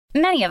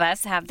Many of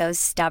us have those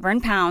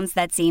stubborn pounds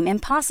that seem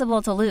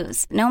impossible to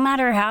lose, no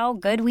matter how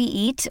good we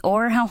eat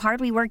or how hard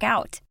we work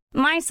out.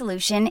 My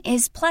solution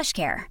is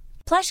PlushCare.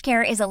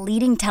 PlushCare is a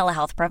leading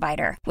telehealth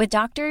provider with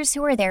doctors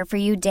who are there for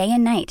you day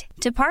and night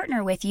to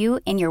partner with you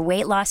in your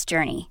weight loss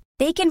journey.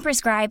 They can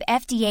prescribe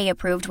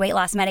FDA-approved weight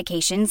loss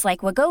medications like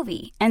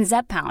Wegovy and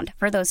Zepbound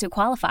for those who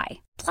qualify.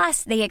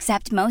 Plus, they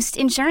accept most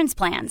insurance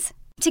plans.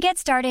 To get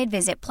started,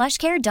 visit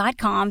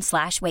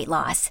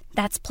plushcare.com/weightloss.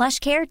 That's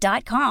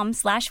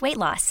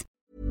plushcare.com/weightloss.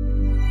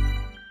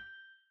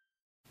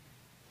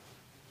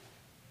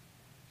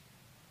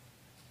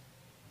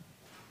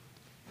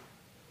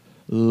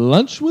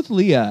 Lunch with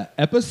Leah,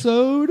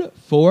 episode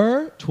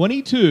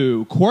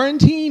 422,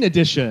 quarantine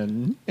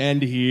edition.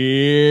 And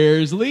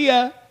here's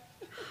Leah.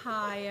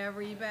 Hi,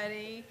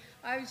 everybody.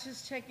 I was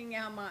just checking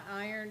out my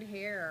ironed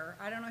hair.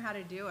 I don't know how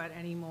to do it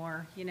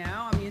anymore.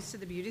 I'm used to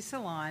the beauty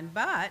salon,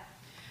 but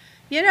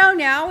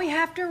now we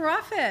have to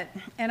rough it,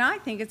 and I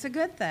think it's a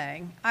good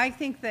thing. I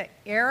think the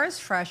air is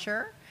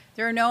fresher.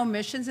 There are no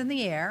emissions in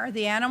the air.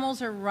 The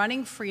animals are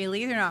running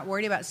freely. They're not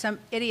worried about some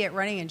idiot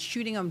running and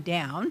shooting them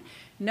down.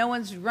 No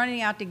one's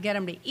running out to get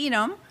them to eat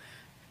them.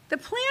 The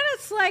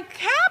planet's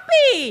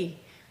happy.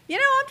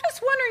 I'm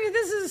just wondering if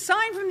this is a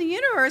sign from the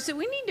universe that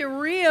we need to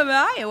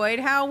reevaluate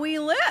how we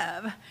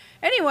live.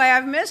 Anyway,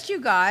 I've missed you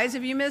guys.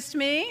 Have you missed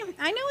me?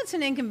 I know it's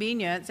an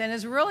inconvenience, and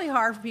it's really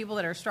hard for people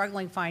that are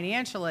struggling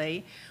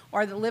financially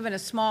or that live in a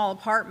small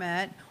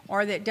apartment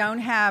or that don't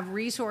have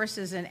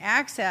resources and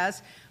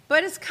access.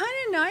 But it's kind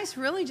of nice,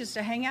 really, just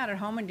to hang out at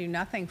home and do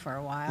nothing for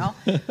a while,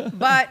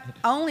 but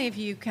only if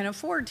you can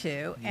afford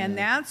to. And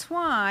that's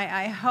why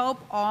I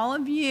hope all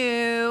of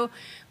you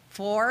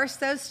force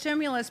those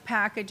stimulus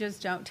packages.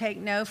 Don't take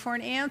no for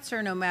an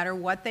answer, no matter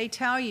what they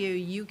tell you.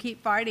 You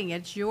keep fighting.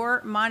 It's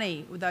your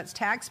money. That's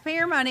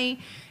taxpayer money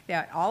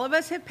that all of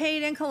us have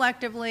paid in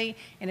collectively.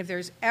 And if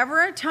there's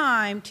ever a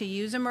time to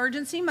use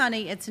emergency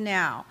money, it's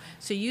now.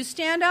 So you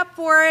stand up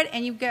for it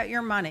and you get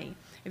your money.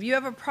 If you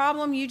have a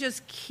problem, you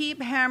just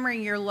keep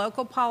hammering your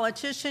local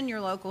politician,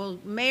 your local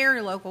mayor,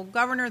 your local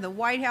governor, the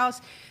White House,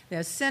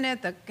 the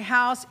Senate, the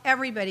House,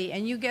 everybody,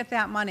 and you get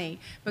that money.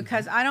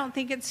 Because I don't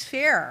think it's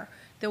fair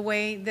the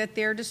way that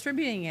they're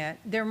distributing it.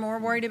 They're more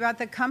worried about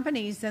the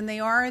companies than they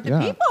are the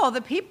people.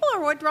 The people are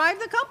what drive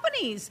the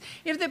companies.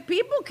 If the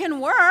people can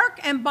work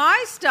and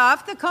buy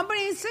stuff, the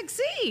companies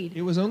succeed.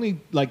 It was only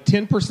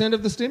 10%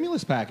 of the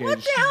stimulus package.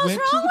 What the hell's went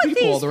wrong to the with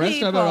people. these The rest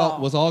people? of it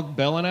was all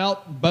bailing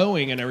out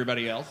Boeing and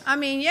everybody else. I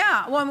mean,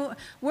 yeah. Well,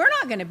 we're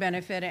not going to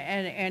benefit in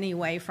any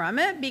way from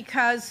it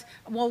because,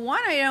 well,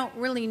 one, I don't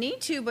really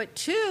need to, but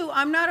two,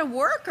 I'm not a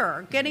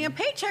worker getting a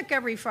paycheck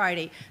every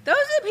Friday. Those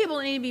are the people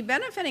that need to be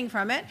benefiting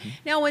from it.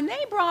 Now, when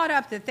they brought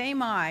up that they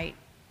might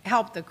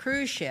help the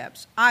cruise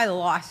ships, I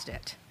lost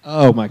it.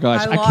 Oh my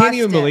gosh, I can't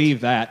even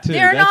believe that, too.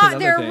 They're That's not,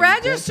 they're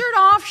registered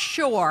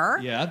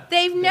offshore. Yeah.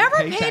 They've never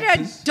paid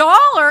taxes.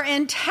 $1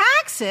 in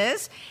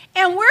taxes,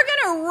 and we're going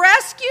to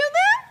rescue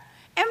them?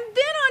 And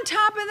then on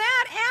top of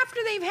that, after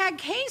they've had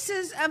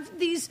cases of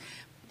these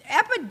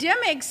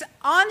epidemics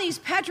on these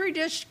Petri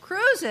dish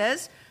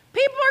cruises,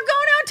 people are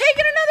going out and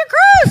taking another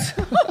cruise.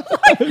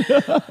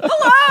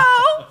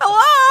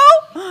 Hello?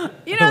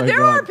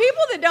 There are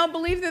people that don't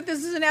believe that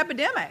this is an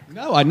epidemic.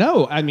 No, I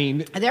know. I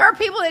mean, there are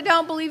people that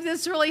don't believe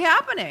this is really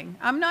happening.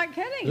 I'm not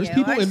kidding there's you.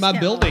 people in my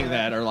building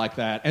that are like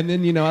that. And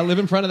then, I live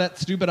in front of that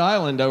stupid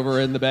island over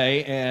in the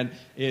bay, and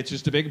it's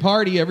just a big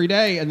party every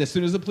day. And as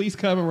soon as the police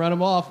come and run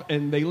them off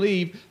and they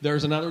leave,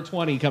 there's another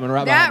 20 coming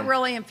right behind them. That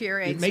really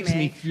infuriates me. It makes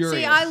me furious.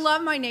 See, I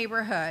love my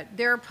neighborhood.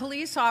 There are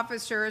police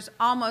officers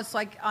almost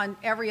like on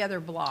every other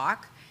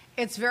block.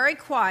 It's very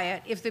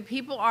quiet. If the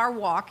people are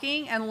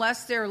walking,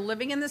 unless they're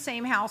living in the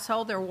same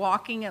household, they're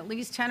walking at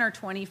least 10 or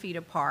 20 feet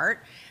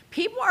apart.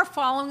 People are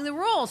following the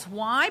rules.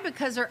 Why?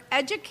 Because they're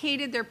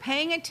educated, they're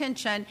paying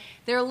attention,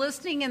 they're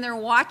listening and they're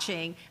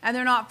watching, and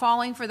they're not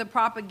falling for the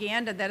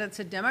propaganda that it's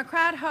a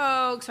Democrat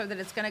hoax or that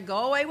it's going to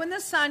go away when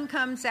the sun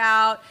comes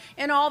out,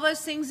 and all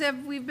those things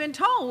that we've been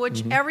told,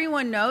 which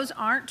everyone knows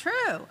aren't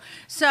true.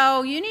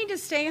 So you need to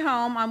stay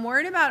home. I'm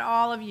worried about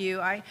all of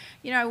you. I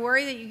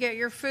worry that you get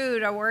your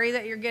food. I worry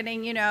that you're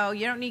getting, you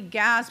don't need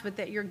gas, but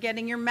that you're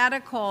getting your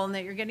medical and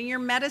that you're getting your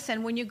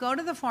medicine. When you go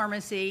to the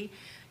pharmacy,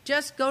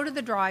 just go to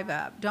the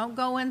drive-up. Don't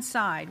go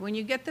inside. When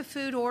you get the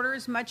food, order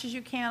as much as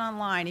you can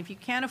online. If you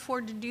can't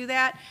afford to do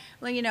that,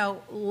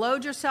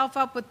 load yourself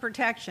up with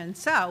protection.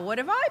 So what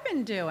have I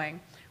been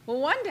doing? Well,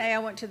 one day I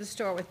went to the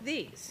store with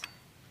these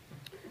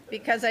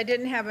because I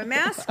didn't have a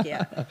mask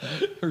yet.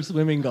 Her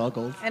swimming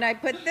goggles. And I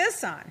put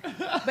this on.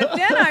 But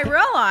then I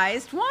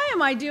realized, why am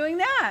I doing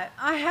that?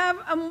 I have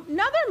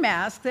another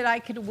mask that I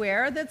could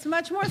wear that's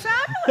much more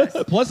fabulous.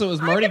 Plus, it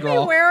was Mardi Gras. I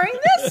could be wearing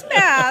this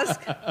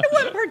mask. It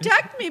wouldn't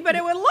protect me, but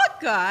it would look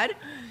good.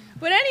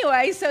 But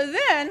anyway, so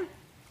then,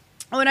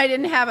 when I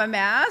didn't have a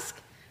mask,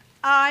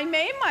 I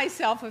made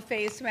myself a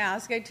face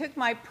mask. I took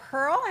my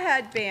pearl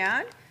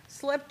headband,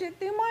 slipped it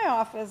through my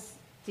Office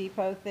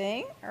Depot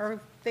thing, or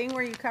thing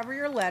where you cover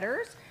your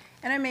letters,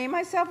 and I made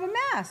myself a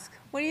mask.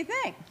 What do you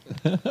think?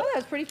 Well,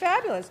 that's pretty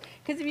fabulous.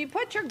 Because if you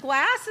put your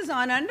glasses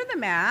on under the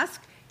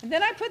mask, and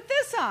then I put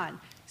this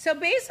on. So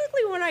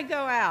basically when I go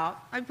out,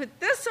 I put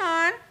this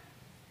on,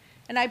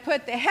 and I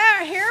put the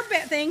hair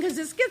thing, because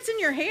this gets in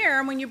your hair,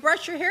 and when you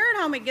brush your hair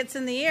at home, it gets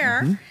in the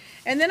air. Mm-hmm.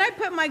 And then I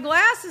put my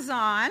glasses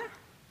on,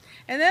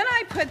 and then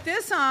I put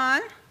this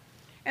on,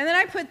 and then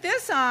I put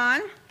this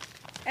on,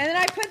 and then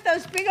I put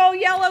those big old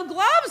yellow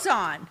gloves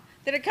on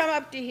that come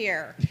up to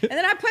here. And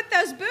then I put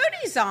those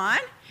booties on,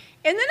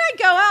 and then I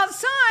go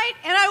outside,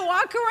 and I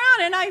walk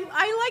around, and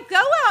I like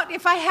go out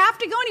if I have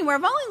to go anywhere.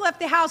 I've only left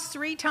the house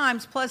 3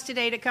 times plus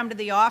today to come to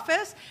the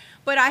office,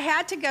 but I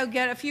had to go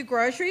get a few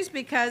groceries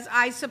because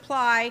I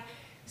supply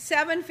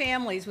 7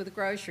 families with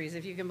groceries,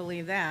 if you can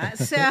believe that.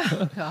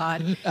 So,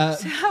 God.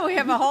 So we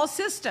have a whole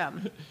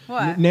system.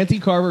 What? Nancy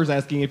Carver's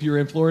asking if you're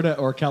in Florida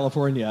or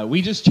California.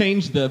 We just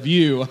changed the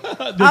view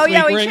this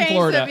week. We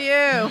changed the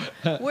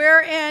view.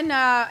 We're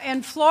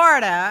in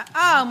Florida.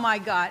 Oh, my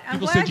God.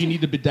 People said you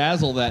need to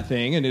bedazzle that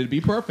thing, and it'd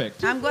be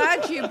perfect. I'm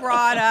glad you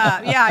brought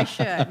up. Yeah, I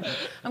should.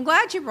 I'm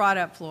glad you brought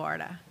up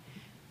Florida.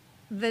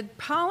 The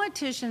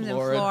politicians in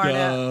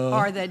Florida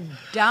are the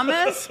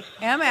dumbest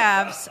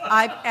MFs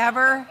I've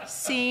ever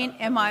seen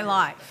in my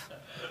life.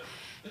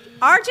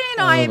 RJ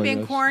and I have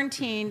been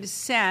quarantined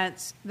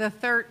since the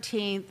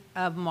 13th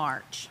of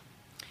March.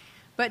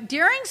 But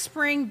during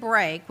spring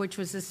break, which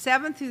was the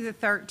 7th through the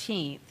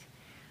 13th,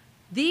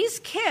 these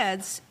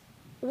kids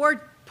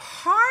were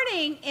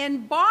partying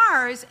in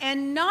bars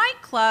and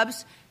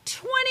nightclubs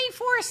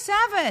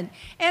 24/7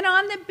 and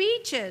on the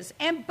beaches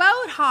and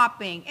boat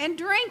hopping and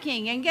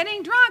drinking and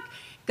getting drunk,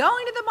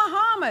 going to the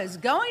Bahamas,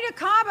 going to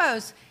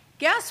Cabos.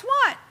 Guess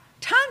what?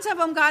 Tons of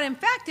them got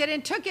infected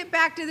and took it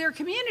back to their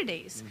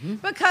communities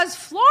because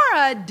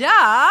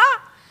Florida,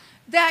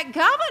 that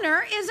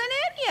governor is an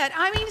idiot.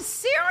 I mean,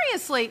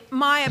 seriously,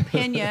 my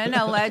opinion,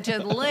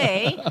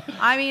 allegedly.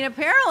 I mean,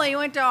 apparently he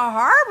went to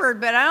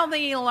Harvard, but I don't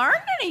think he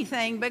learned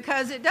anything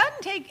because it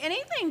doesn't take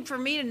anything for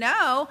me to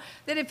know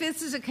that if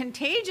this is a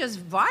contagious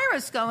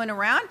virus going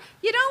around,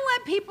 you don't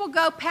let people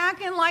go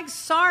packing like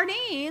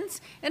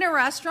sardines in a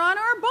restaurant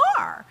or a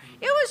bar.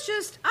 I was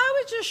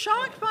just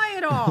shocked by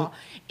it all.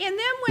 And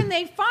then when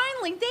they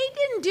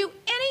didn't do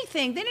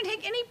anything. They didn't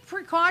take any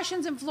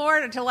precautions in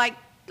Florida to like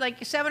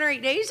 7 or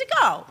 8 days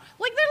ago.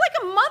 Like they're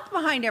like a month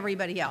behind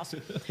everybody else.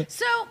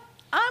 So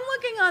I'm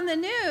looking on the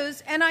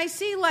news and I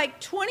see like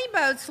 20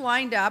 boats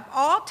lined up,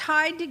 all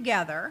tied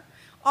together.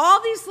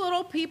 All these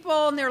little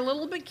people in their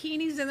little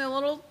bikinis and their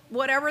little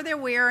whatever they're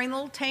wearing,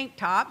 little tank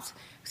tops.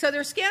 So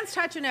their skin's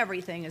touching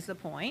everything is the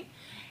point.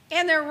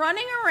 And they're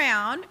running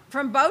around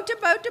from boat to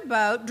boat to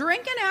boat,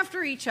 drinking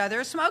after each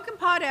other, smoking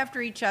pot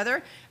after each other.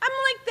 I'm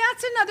like,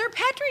 that's another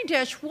Petri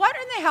dish. What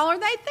in the hell are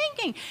they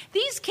thinking?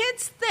 These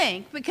kids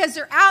think because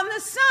they're out in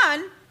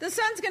the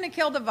sun's going to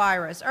kill the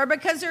virus. Or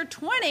because they're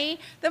 20,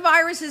 the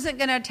virus isn't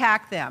going to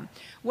attack them.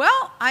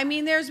 Well, I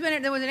mean, there was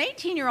an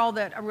 18-year-old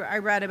that I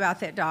read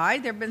about that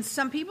died. There have been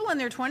some people in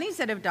their 20s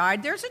that have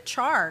died. There's a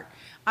chart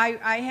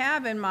I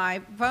have in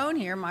my phone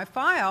here, my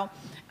file.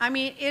 I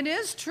mean, it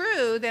is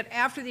true that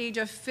after the age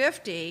of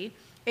 50,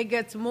 it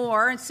gets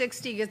more, and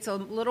 60 gets a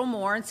little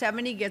more, and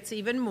 70 gets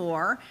even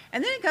more,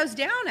 and then it goes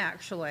down,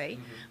 actually.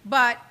 Mm-hmm.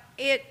 But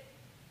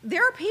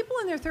there are people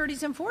in their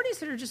 30s and 40s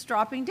that are just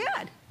dropping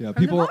dead from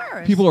the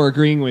virus. People are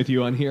agreeing with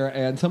you on here,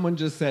 and someone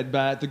just said,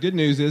 but the good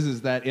news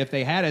is that if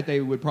they had it,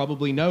 they would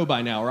probably know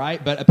by now,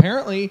 right? But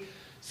apparently,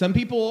 some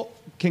people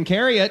can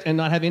carry it and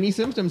not have any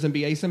symptoms and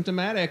be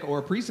asymptomatic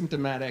or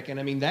pre-symptomatic, and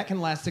I mean, that can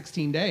last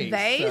 16 days.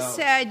 They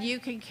said you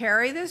can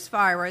carry this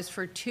virus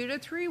for 2 to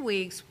 3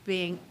 weeks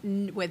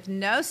with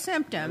no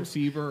symptoms. No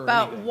fever or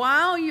anything.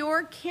 While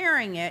you're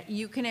carrying it,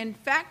 you can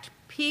infect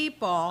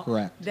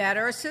people that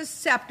are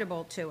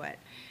susceptible to it.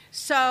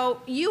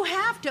 So you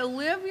have to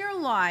live your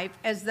life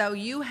as though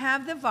you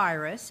have the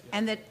virus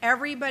and that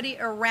everybody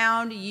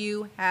around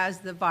you has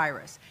the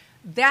virus.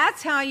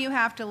 That's how you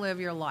have to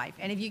live your life.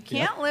 And if you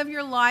can't live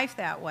your life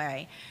that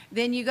way,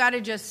 then you got to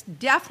just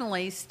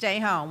definitely stay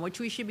home, which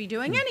we should be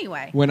doing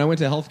anyway. When I went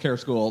to healthcare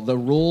school, the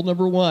rule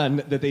number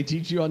 1 that they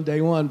teach you on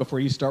day 1 before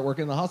you start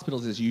working in the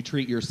hospitals is you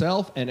treat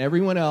yourself and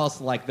everyone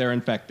else like they're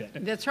infected.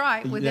 That's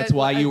right. That's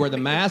why you wear the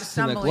masks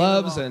and the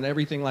gloves and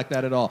everything like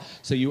that at all.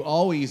 So you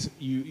always,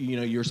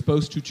 you're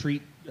supposed to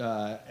treat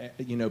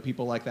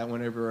people like that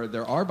whenever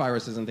there are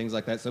viruses and things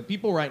like that. So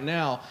people right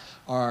now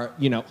are,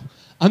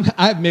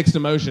 I have mixed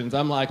emotions.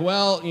 I'm like,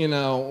 well,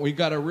 we've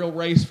got a real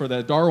race for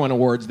the Darwin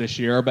Awards this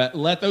year, but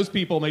let those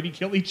people maybe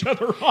kill each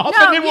other off.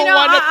 No, and then we'll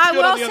wind up I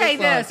will on the say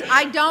other this. side.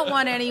 I don't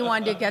want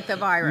anyone to get the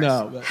virus.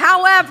 No,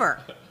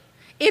 however,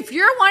 if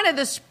you're one of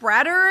the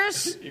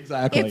spreaders,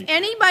 exactly. if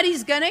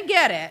anybody's going to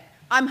get it,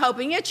 I'm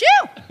hoping it's you.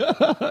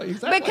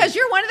 Exactly. Because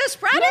you're one of the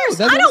spreaders.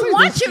 No, I don't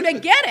want that's you to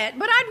good. get it,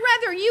 but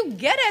I'd rather you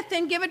get it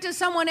than give it to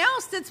someone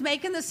else that's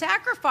making the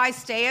sacrifice,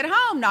 stay at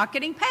home, not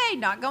getting paid,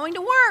 not going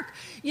to work,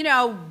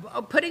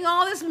 putting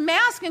all this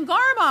mask and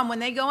garb on when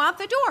they go out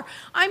the door.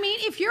 I mean,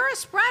 if you're a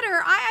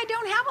spreader, I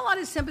don't have a lot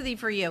of sympathy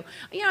for you.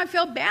 I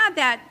feel bad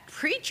that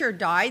preacher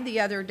died the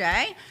other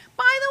day.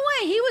 By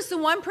the way, he was the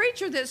one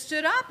preacher that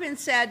stood up and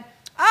said,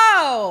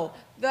 oh,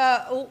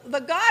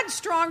 the God's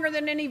stronger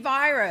than any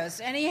virus.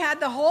 And he had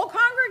the whole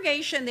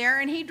congregation there,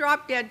 and he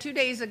dropped dead 2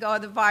 days ago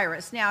of the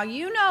virus. Now,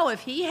 if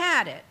he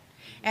had it,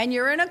 and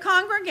you're in a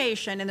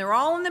congregation, and they're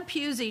all in the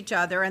pews each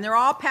other, and they're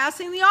all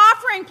passing the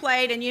offering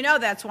plate, and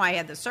that's why I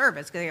had the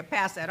service, because they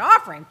passed that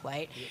offering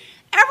plate.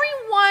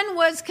 Everyone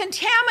was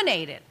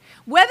contaminated.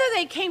 Whether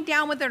they came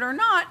down with it or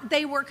not,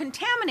 they were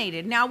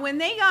contaminated. Now, when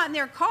they got in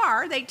their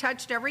car, they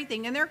touched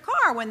everything in their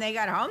car. When they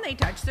got home, they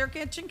touched their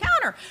kitchen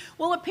counter.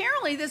 Well,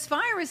 apparently this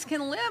virus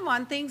can live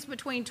on things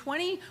between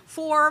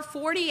 24,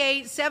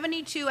 48,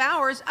 72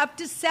 hours, up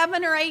to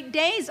 7 or 8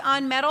 days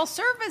on metal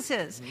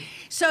surfaces. Mm-hmm.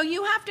 So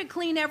you have to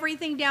clean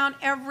everything down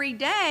every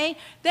day.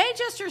 They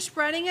just are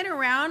spreading it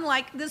around.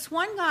 Like this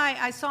one guy,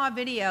 I saw a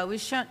video,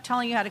 was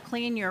telling you how to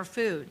clean your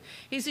food.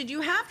 He said,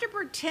 you have to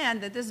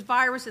pretend that this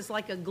virus is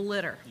like a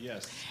glitter.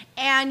 Yes.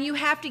 And you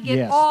have to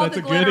get all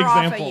the glitter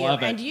off of you.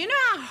 Of and do you know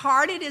how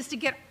hard it is to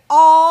get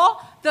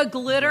all the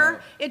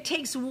glitter? Yeah. It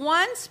takes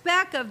one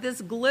speck of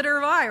this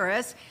glitter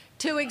virus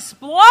to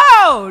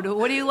explode.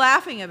 What are you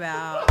laughing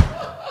about?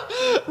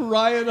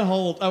 Ryan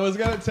Holt. I was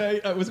going to tell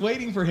you, I was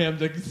waiting for him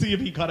to see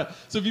if he caught up.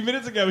 So a few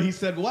minutes ago, he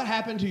said, what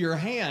happened to your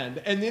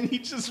hand? And then he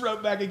just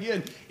wrote back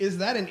again, is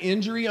that an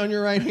injury on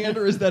your right hand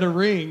or is that a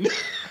ring?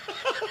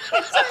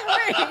 It's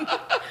a ring.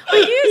 We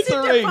use it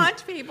to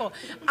punch people.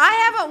 I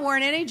haven't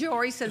worn any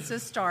jewelry since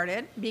this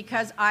started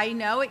because I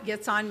know it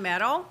gets on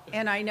metal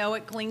and I know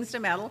it clings to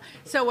metal.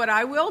 So what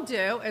I will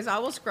do is I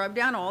will scrub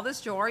down all this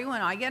jewelry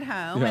when I get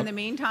home. Yep. In the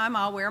meantime,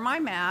 I'll wear my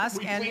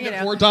mask. We and cleaned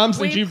it 4 times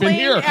since you've been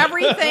here.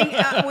 Everything.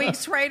 We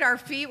sprayed our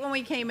feet when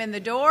we came in the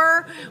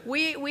door.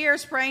 We are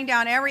spraying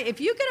down if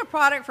you get a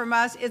product from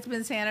us, it's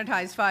been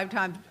sanitized 5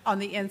 times on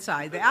the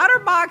inside. The outer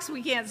box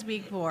we can't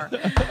speak for.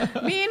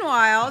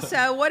 Meanwhile,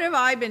 so what have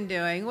I been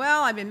doing?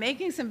 Well, I've been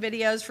making some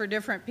videos for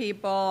different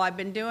people. I've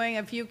been doing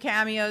a few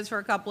cameos for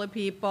a couple of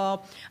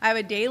people. I have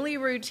a daily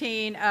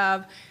routine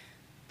of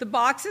the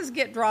boxes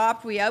get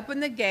dropped. We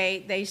open the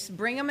gate. They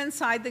bring them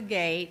inside the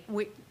gate.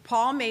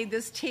 Paul made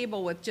this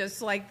table with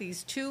just like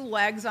these 2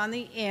 legs on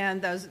the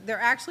end. They're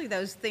actually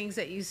those things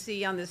that you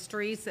see on the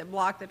streets that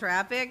block the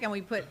traffic, and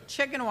we put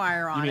chicken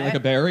wire on it. You mean like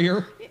a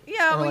barrier?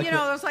 Yeah, well,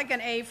 there's like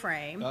an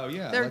A-frame. Oh,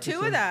 yeah. There are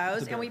 2 of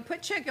those, and we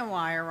put chicken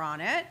wire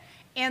on it.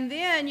 And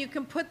then you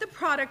can put the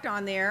product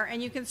on there,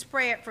 and you can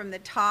spray it from the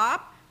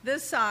top, the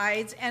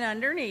sides, and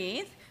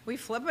underneath. We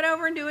flip it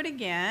over and do it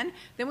again.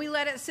 Then we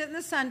let it sit in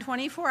the sun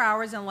 24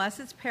 hours unless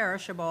it's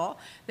perishable.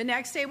 The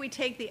next day we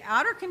take the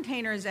outer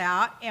containers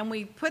out, and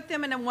we put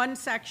them in one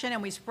section,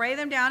 and we spray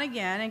them down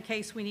again in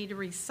case we need to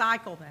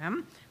recycle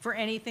them for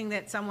anything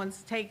that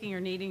someone's taking or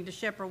needing to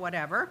ship or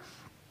whatever.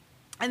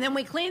 And then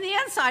we clean the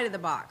inside of the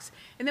box.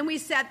 And then we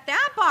set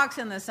that box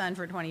in the sun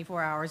for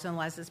 24 hours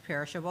unless it's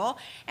perishable.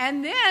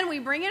 And then we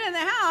bring it in the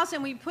house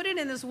and we put it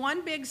in this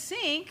one big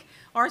sink,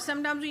 or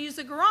sometimes we use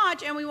the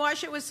garage, and we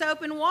wash it with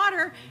soap and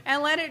water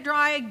and let it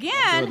dry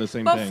again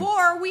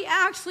before we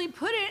actually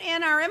put it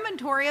in our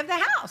inventory of the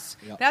house.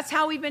 Yep. That's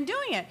how we've been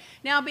doing it.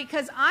 Now,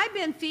 because I've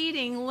been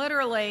feeding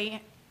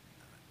literally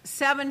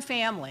 7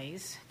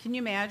 families, can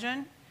you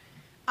imagine?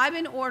 I've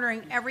been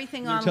ordering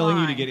everything online. They're telling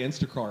you to get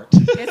Instacart.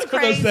 It's crazy. For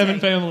those 7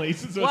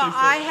 families. Is what well,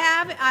 I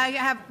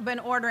have been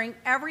ordering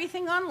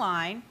everything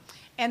online,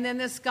 and then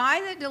this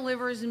guy that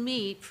delivers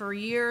meat for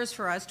years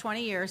for us,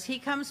 20 years, he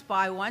comes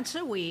by once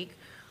a week.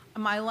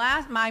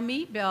 My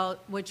meat bill,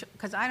 which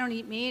because I don't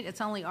eat meat,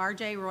 it's only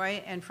RJ,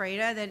 Roy, and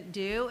Freda that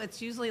do.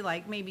 It's usually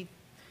like maybe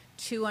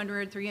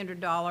 $200,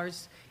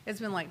 $300. It's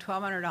been like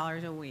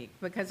 $1,200 a week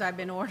because I've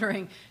been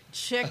ordering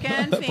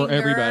chicken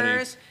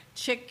fingers,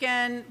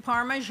 chicken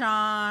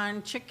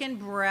parmesan, chicken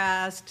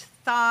breast,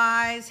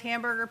 thighs,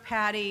 hamburger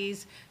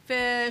patties,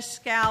 fish,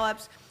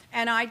 scallops.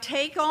 And I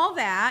take all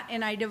that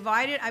and I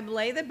divide it. I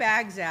lay the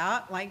bags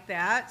out like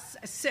that.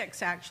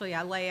 6 actually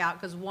I lay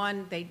out because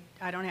 1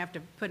 I don't have to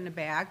put in a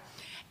bag.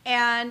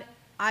 And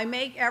I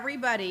make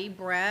everybody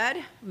bread,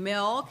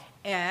 milk,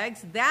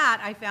 eggs. That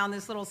I found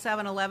this little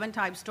 7-Eleven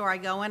type store. I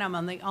go in.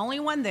 I'm the only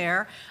one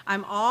there.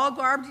 I'm all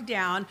garbed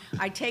down.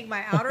 I take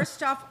my outer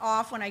stuff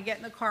off when I get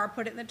in the car,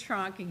 put it in the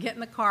trunk, and get in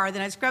the car.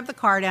 Then I scrub the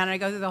car down, and I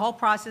go through the whole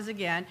process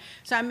again.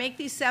 So I make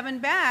these 7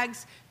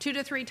 bags 2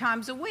 to 3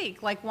 times a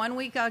week. Like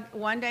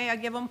one day I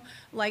give them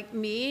like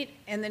meat,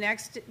 and the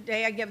next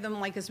day I give them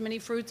like as many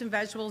fruits and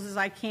vegetables as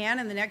I can,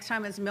 and the next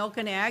time it's milk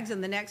and eggs,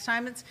 and the next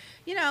time it's,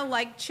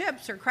 like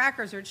chips or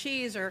crackers or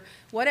cheese or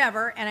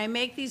whatever, and I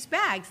make these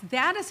bags.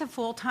 That is a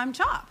full-time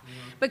job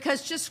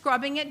because just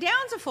scrubbing it down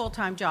is a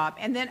full-time job.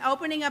 And then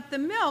opening up the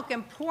milk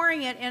and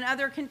pouring it in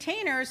other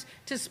containers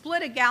to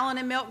split a gallon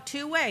of milk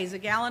 2 ways,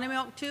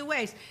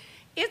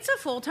 It's a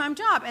full-time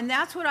job, and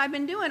that's what I've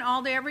been doing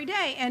all day, every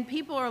day. And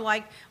people are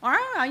like,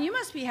 "Oh, you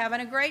must be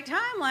having a great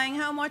time laying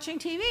home watching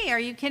TV. Are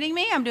you kidding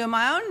me? I'm doing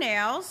my own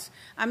nails.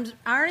 I'm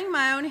ironing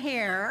my own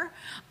hair.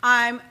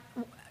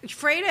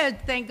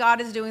 Freda, thank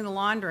God, is doing the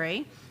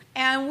laundry."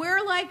 And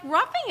we're like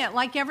roughing it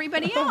like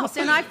everybody else.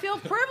 And I feel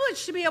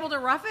privileged to be able to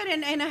rough it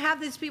and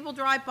have these people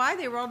drive by.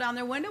 They roll down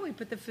their window. We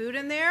put the food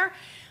in there.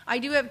 I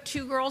do have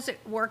 2 girls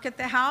that work at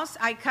the house.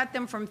 I cut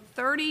them from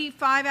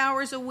 35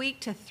 hours a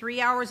week to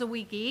 3 hours a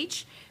week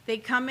each. They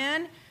come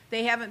in.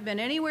 They haven't been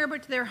anywhere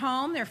but to their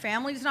home. Their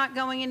family's not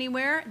going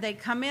anywhere. They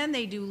come in.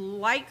 They do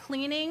light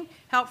cleaning,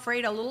 help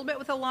Freda a little bit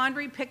with the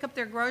laundry, pick up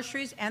their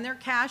groceries and their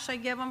cash I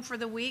give them for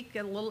the week,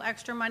 get a little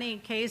extra money in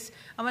case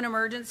of an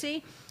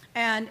emergency.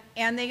 And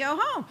they go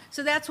home.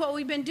 So that's what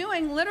we've been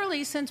doing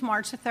literally since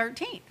March the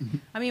 13th.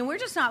 I mean, we're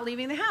just not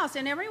leaving the house.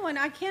 And everyone,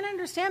 I can't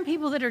understand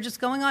people that are just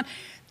going on.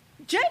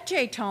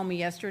 JJ told me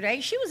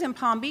yesterday, she was in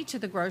Palm Beach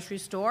at the grocery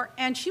store,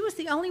 and she was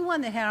the only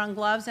one that had on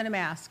gloves and a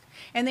mask.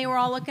 And they were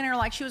all looking at her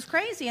like she was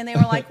crazy. And they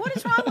were like, "What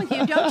is wrong with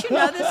you? Don't you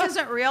know this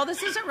isn't real?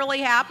 This isn't really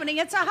happening.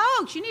 It's a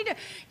hoax. You need to,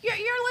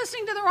 you're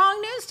listening to the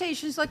wrong news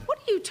station." She's like, "What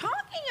are you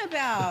talking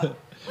about?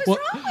 What's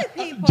wrong with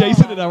people?"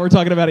 Jason and I were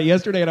talking about it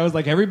yesterday, and I was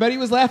like, everybody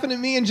was laughing at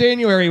me in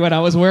January when I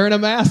was wearing a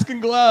mask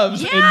and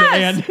gloves.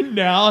 Yes. And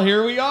now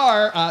here we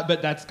are.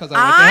 But that's because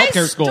I went to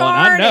healthcare school, and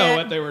I know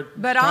what they were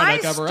trying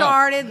to cover up. But I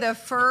started the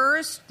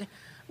first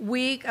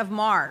week of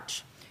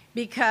March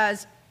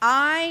because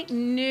I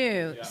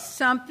knew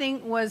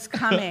something was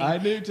coming. I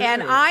knew too.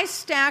 And I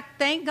stacked,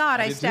 thank God,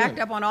 I stacked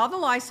too. up on all the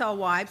Lysol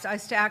wipes. I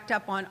stacked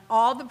up on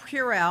all the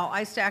Purell.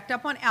 I stacked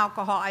up on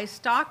alcohol. I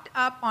stocked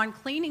up on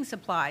cleaning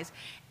supplies.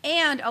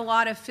 And a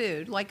lot of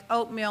food, like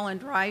oatmeal and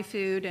dry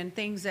food and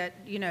things that,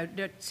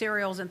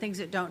 cereals and things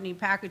that don't need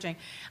packaging.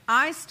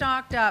 I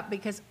stocked up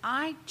because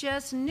I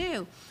just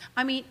knew.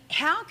 I mean,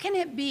 how can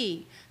it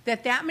be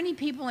that many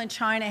people in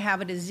China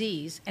have a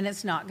disease and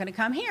it's not going to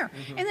come here?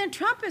 Mm-hmm. And then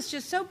Trump is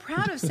just so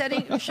proud of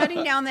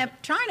shutting down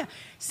that China.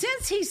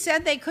 Since he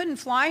said they couldn't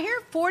fly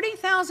here,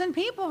 40,000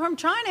 people from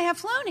China have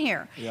flown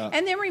here. Yeah.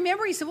 And then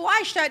remember, he said, "Well,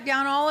 I shut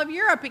down all of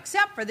Europe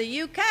except for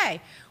the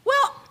UK.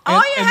 Well,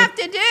 all you have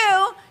to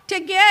do to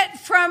get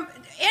from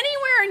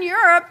anywhere in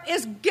Europe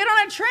is get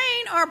on a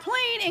train or a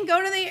plane and go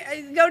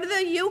to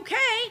the UK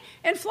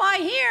and fly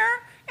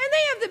here, and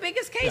they have the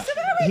biggest case of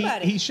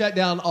everybody." He shut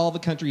down all the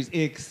countries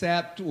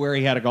except where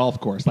he had a golf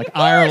course, like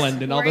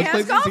Ireland and all those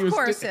places. Golf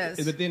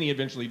courses. But then he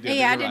eventually did. He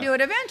had to do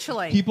it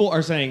eventually. People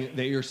are saying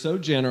that you're so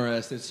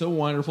generous. It's so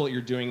wonderful that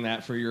you're doing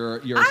that for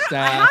your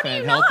staff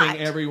and helping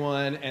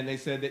everyone. And they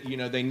said that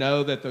they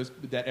know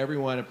that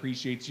everyone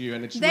appreciates you,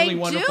 and it's really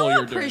wonderful. They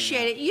do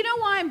appreciate it. You know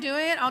why I'm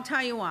doing it? I'll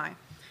tell you why.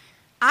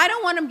 I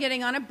don't want them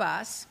getting on a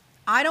bus.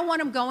 I don't want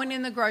them going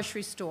in the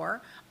grocery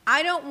store.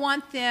 I don't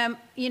want them,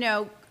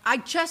 I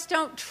just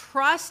don't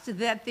trust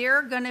that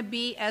they're going to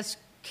be as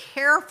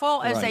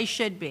careful as they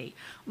should be.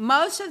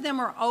 Most of them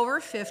are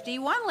over 50.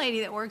 One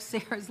lady that works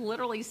there is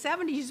literally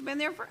 70. She's been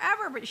there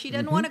forever, but she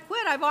doesn't want to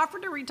quit. I've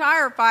offered to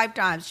retire 5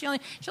 times. She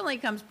only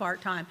comes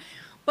part-time.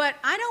 But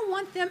I don't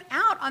want them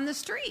out on the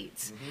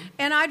streets. Mm-hmm.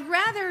 And I'd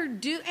rather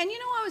do, and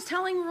I was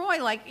telling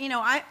Roy, I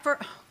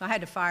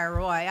had to fire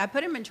Roy. I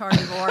put him in charge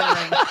of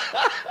ordering.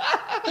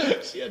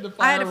 She had to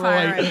fire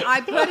Roy.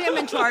 I put him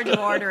in charge of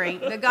ordering.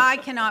 The guy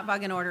cannot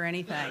fucking order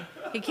anything.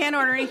 He can't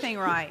order anything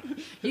right.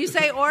 You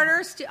say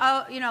order,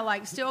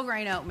 like steel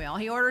grain oatmeal.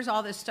 He orders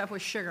all this stuff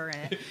with sugar in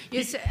it.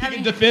 He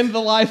can defend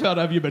the life out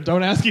of you, but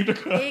don't ask him to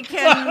cook. He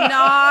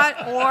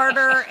cannot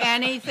order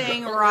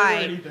anything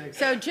right.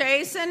 So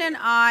Jason and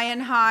I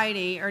and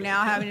Heidi are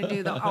now having to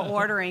do the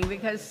ordering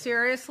because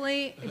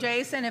seriously,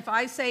 Jason, if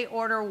I say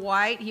order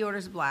white, he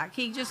orders black.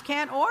 He just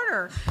can't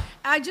order.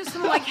 I'm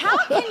like, how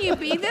can you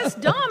be this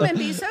dumb and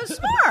be so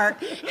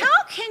smart?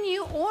 How can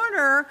you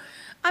order?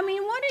 I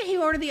mean, what did he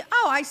order?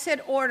 I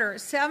said order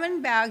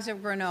 7 bags of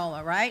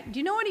granola, right? Do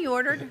you know what he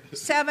ordered?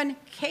 7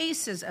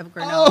 cases of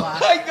granola. Oh,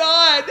 my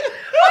God.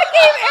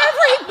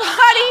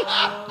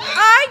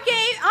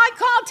 I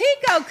called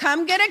Tico,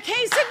 come get a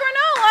case of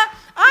granola.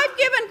 I've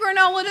given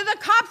granola to the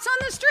cops on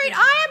the street.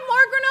 I have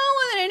more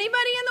granola than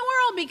anybody in the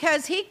world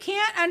because he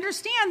can't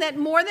understand that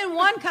more than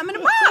one come in a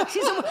box.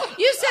 He said,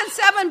 "You said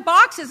 7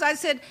 boxes." I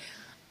said,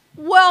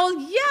 "Well,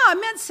 yeah, I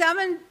meant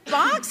 7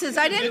 boxes.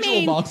 I didn't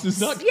mean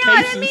boxes, not cases.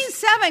 I didn't mean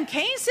 7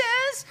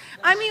 cases.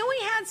 I mean, we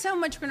had so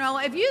much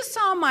granola. If you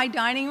saw my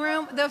dining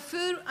room, the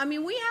food. I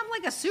mean, we have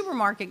like a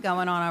supermarket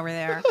going on over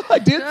there. I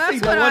did see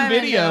the one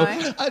video.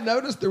 I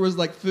noticed there was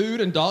like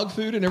food and dog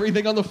food and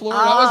everything on the floor.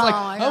 And I was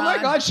like, oh my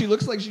God, she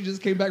looks like she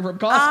just came back from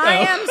Costco. I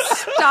am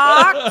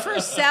stocked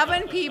for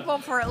 7 people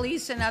for at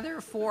least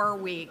another 4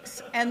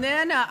 weeks. And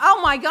then,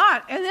 oh my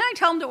God. And then I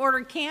tell them to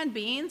order canned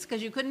beans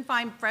because you couldn't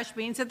find fresh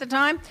beans at the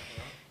time.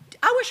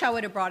 I wish I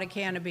would have brought a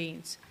can of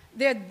beans.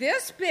 They're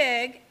this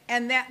big,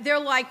 and they're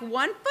like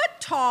 1 foot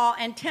tall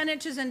and 10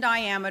 inches in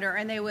diameter,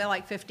 and they weigh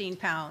like 15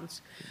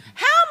 pounds.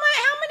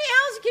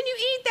 How's can you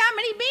eat that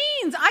many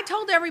beans? I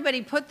told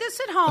everybody, put this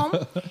at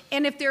home,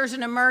 and if there's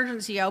an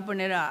emergency, open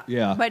it up.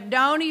 Yeah. But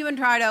don't even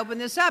try to open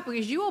this up,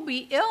 because you will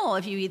be ill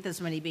if you eat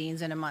this many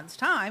beans in a month's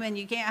time, and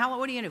you can't,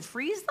 what are you going to,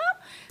 freeze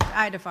them?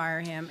 I had to fire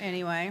him.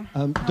 Anyway.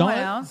 What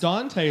else?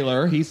 Don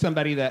Taylor, he's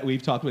somebody that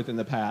we've talked with in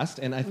the past,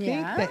 and I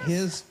think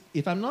that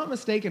if I'm not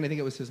mistaken, I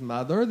think it was his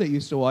mother that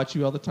used to watch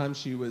you all the time.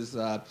 She was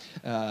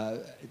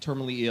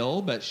terminally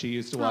ill, but she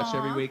used to watch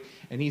every week.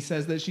 And he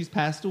says that she's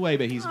passed away,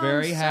 but he's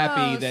very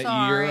happy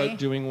that you're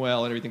doing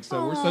well and everything.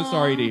 So we're so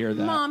sorry to hear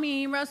that.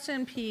 Mommy, rest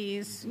in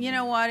peace. You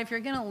know what? If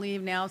you're going to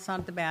leave now, it's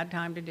not the bad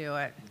time to do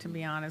it, to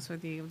be honest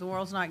with you. The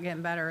world's not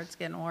getting better. It's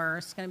getting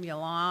worse. It's going to be a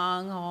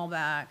long haul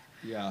back.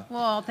 Yeah.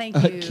 Well, thank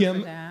you Kim,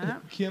 for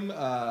that. Kim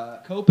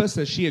Copa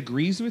says she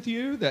agrees with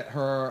you that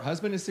her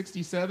husband is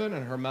 67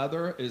 and her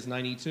mother is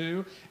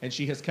 92, and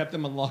she has kept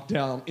them on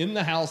lockdown in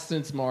the house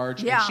since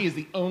March, and she is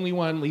the only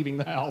one leaving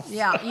the house.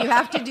 Yeah, you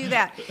have to do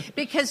that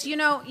because, you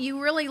know,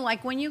 you really,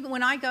 like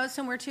when I go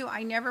somewhere too,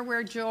 I never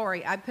wear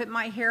jewelry. I put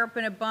my hair up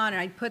in a bun,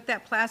 and I put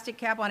that plastic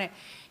cap on it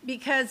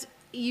because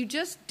you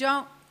just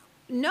don't.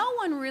 No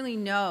one really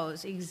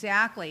knows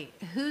exactly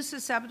who's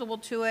susceptible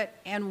to it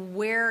and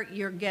where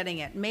you're getting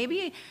it.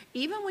 Maybe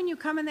even when you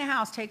come in the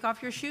house, take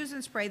off your shoes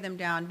and spray them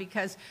down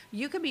because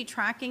you could be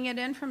tracking it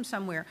in from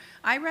somewhere.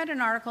 I read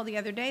an article the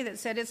other day that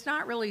said it's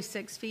not really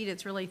 6 feet,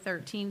 it's really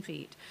 13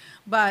 feet.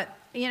 But,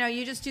 you know,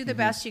 you just do the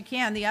best you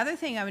can. The other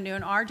thing I've been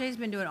doing, RJ's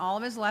been doing all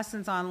of his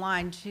lessons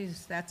online.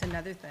 Jeez, that's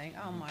another thing.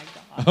 Oh, my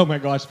gosh. Oh, my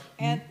gosh.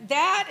 And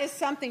that is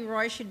something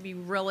Roy should be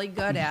really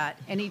good at,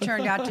 and he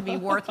turned out to be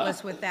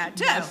worthless with that,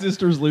 too. My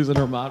sister's losing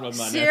her mind with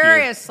my nephew.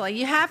 Seriously,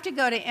 you have to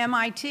go to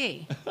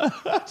MIT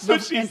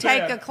and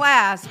take a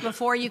class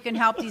before you can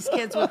help these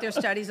kids with their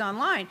studies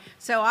online.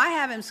 So I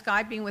have him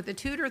Skyping with a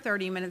tutor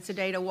 30 minutes a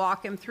day to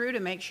walk him through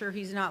to make sure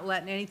he's not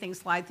letting anything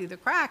slide through the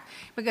crack,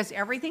 because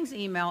everything's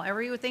email,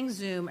 everything's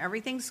Zoom,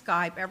 everything's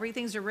Skype,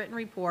 everything's a written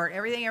report,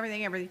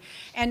 everything.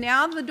 And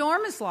now the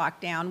dorm is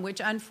locked down,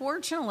 which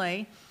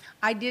unfortunately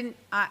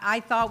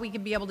I thought we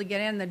could be able to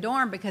get in the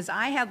dorm because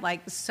I had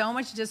like so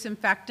much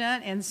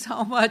disinfectant and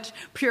so much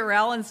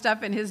Purell and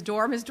stuff in his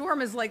dorm. His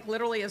dorm is like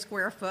literally a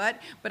square foot,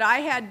 but I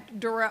had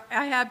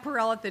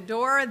Purell at the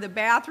door, the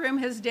bathroom,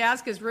 his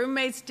desk, his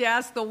roommate's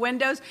desk, the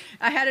windows.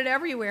 I had it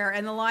everywhere,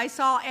 and the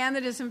Lysol and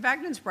the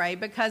disinfectant spray,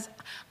 because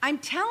I'm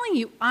telling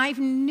you, I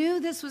knew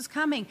this was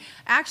coming.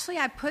 Actually,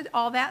 I put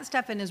all that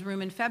stuff in his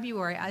room in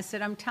February. I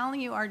said, I'm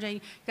telling you, RJ,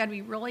 you got to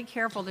be really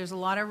careful. There's a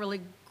lot of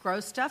really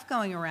gross stuff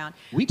going around.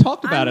 We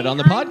talked about it on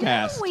the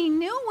podcast. We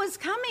knew it was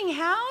coming.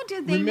 How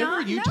did they not know?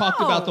 Remember you talked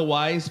about the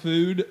Wise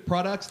Food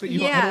products that you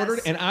had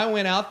ordered? And I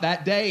went out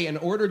that day and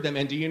ordered them.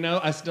 And do you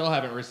know, I still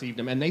haven't received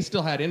them. And they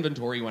still had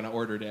inventory when I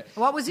ordered it.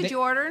 What was it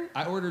you ordered?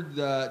 I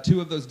ordered 2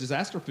 of those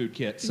disaster food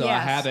kits. So I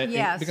have it.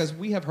 Because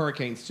we have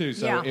hurricanes too.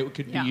 So it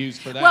could be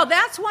used for that. Well,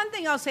 that's one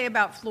thing I'll say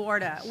about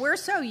Florida. We're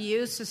so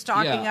used to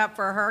stocking up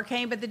for a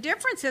hurricane. But the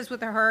difference is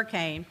with a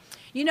hurricane,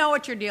 you know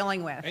what you're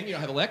dealing with. And you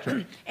don't have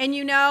electric. And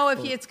you know if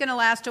it's going to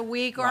last a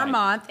week or a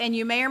month, and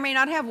you may or may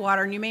not have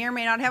water, and you may or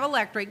may not have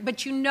electric,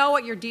 but you know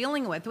what you're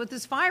dealing with. With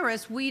this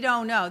virus, we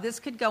don't know. This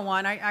could go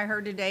on. I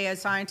heard today a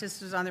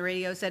scientist was on the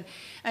radio said,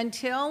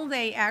 until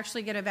they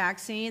actually get a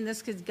vaccine,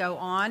 this could go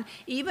on.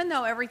 Even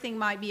though everything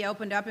might be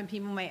opened up and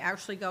people may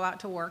actually go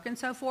out to work and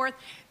so forth,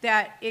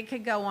 that it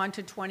could go on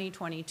to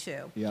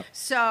 2022. Yep.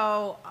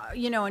 So,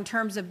 you know, in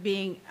terms of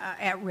being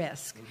at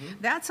risk.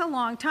 That's a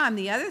long time.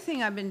 The other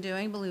thing I've been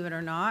doing, believe it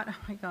or not, oh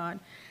my God,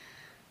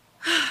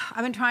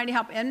 I've been trying to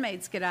help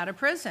inmates get out of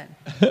prison.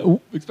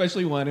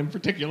 Especially one in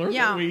particular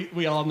that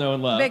we all know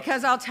and love.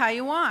 Because I'll tell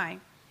you why.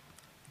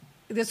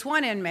 This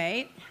one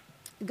inmate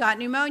got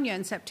pneumonia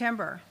in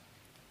September,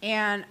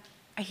 and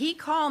he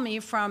called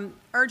me from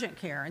urgent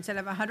care and said, I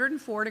have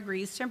 104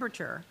 degrees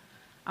temperature.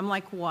 I'm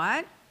like,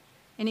 what?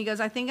 And he goes,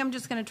 I think I'm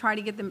just going to try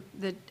to get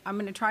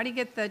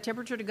the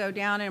temperature to go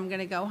down, and I'm going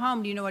to go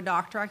home. Do you know a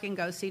doctor I can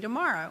go see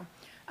tomorrow?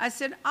 I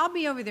said, I'll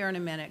be over there in a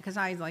minute, because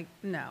I was like,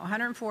 no,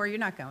 104, you're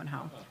not going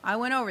home. I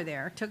went over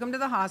there, took him to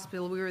the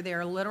hospital. We were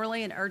there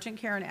literally in urgent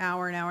care an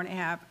hour and a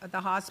half, at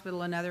the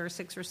hospital another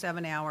 6 or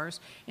 7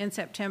 hours in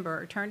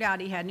September. It turned out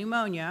he had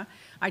pneumonia.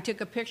 I took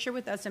a picture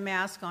with us, a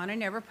mask on. I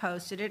never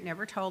posted it,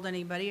 never told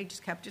anybody. I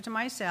just kept it to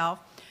myself.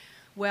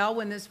 Well,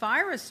 when this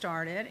virus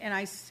started, and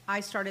I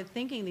started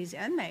thinking these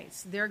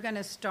inmates,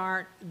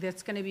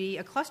 that's going to be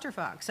a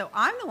clusterfuck. So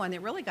I'm the one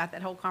that really got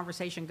that whole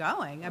conversation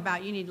going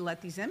about you need to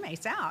let these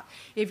inmates out.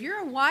 If you're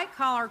a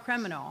white-collar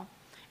criminal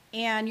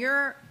and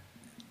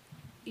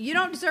you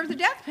don't deserve the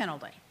death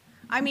penalty.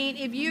 I mean,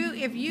 if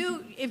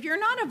you're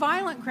not a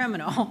violent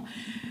criminal,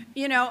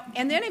 you know,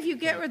 and then if you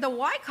get rid of the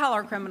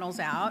white-collar criminals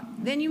out,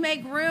 then you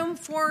make room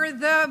for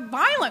the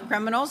violent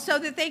criminals so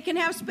that they can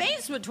have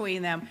space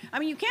between them. I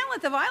mean, you can't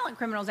let the violent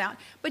criminals out,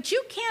 but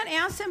you can't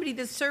ask somebody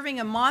that's serving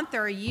a month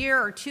or a year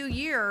or 2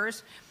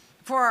 years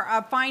for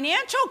a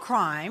financial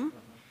crime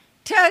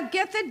to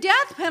get the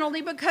death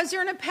penalty because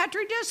they're in a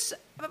petri dish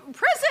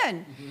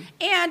prison.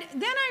 And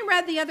then I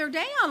read the other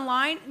day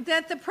online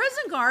that the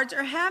prison guards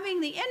are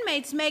having the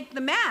inmates make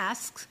the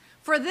masks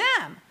for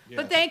them.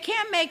 but they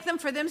can't make them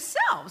for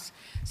themselves.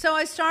 So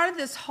I started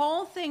this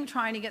whole thing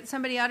trying to get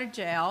somebody out of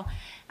jail.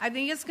 I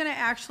think it's going to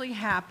actually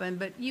happen,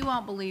 but you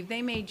won't believe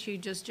they made you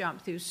just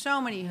jump through so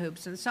many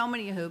hoops and so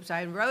many hoops.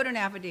 I wrote an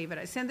affidavit.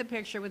 I sent the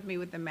picture with me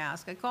with the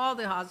mask. I called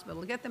the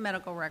hospital to get the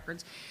medical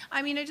records.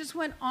 I mean, it just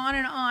went on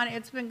and on.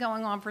 It's been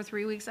going on for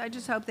 3 weeks. I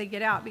just hope they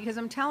get out, because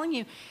I'm telling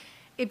you,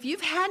 if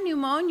you've had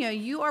pneumonia,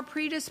 you are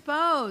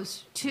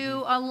predisposed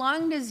to a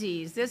lung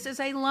disease. This is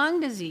a lung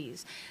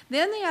disease.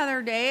 Then the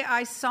other day,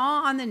 I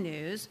saw on the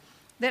news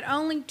that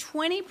only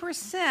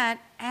 20%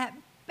 at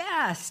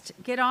best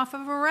get off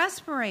of a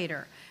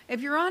respirator.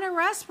 If you're on a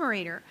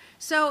respirator.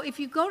 So if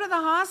you go to the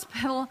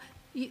hospital,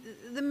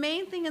 the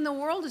main thing in the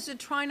world is to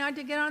try not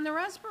to get on the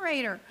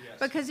respirator. Yes.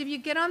 Because if you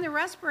get on the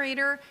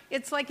respirator,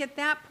 it's like at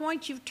that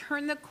point you've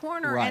turned the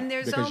corner, and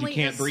there's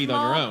only a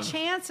small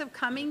chance of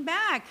coming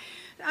back.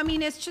 I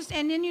mean, it's just,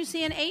 and then you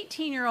see an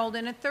 18-year-old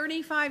and a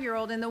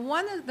 35-year-old, and the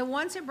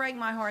ones that break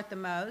my heart the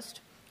most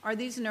are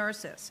these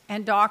nurses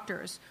and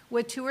doctors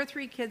with 2 or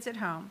 3 kids at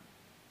home.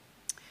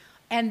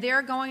 And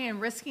they're going and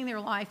risking their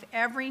life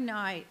every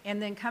night,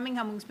 and then coming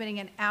home and spending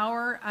an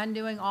hour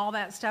undoing all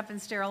that stuff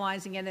and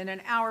sterilizing it, and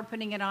an hour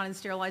putting it on and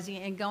sterilizing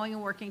it, and going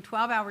and working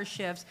 12-hour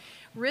shifts,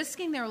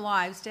 risking their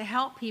lives to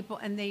help people,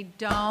 and they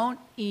don't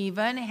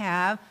even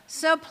have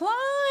supplies.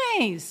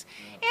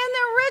 In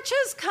the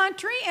richest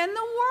country in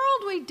the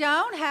world, we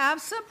don't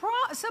have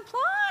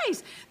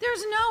supplies.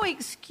 There's no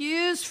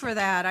excuse for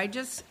that.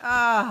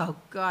 Oh,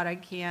 God, I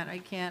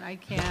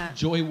can't.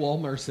 Joy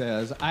Walmer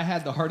says, I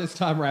had the hardest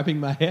time wrapping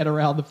my head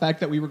around the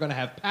fact that we were going to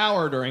have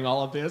power during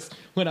all of this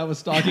when I was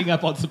stocking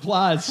up on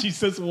supplies. She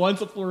says,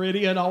 once a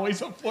Floridian,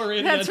 always a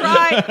Floridian. That's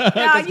right.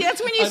 Yeah,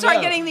 that's when you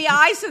start getting the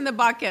ice in the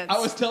buckets. I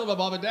was telling my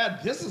mom and dad,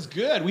 this is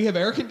good. We have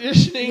air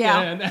conditioning.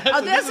 Yeah.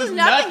 And this is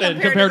nothing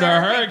compared to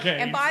our hurricane.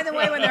 And by the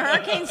way, when the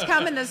hurricanes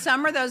come in the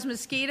summer, those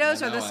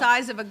mosquitoes are the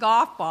size of a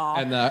golf ball.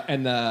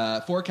 And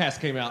the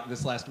forecast came out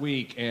this last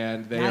week,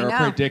 and they are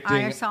predicting.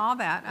 I saw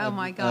that. Oh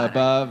my God.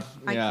 Above.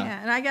 I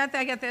can't. And I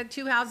got the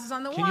 2 houses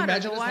on the water. Can you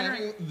imagine us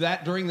having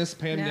that during this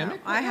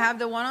pandemic? No, I have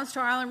the one on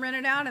Star Island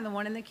rented out, and the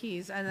one in the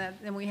Keys, and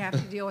then we have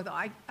to deal with.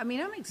 I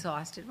mean, I'm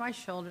exhausted. My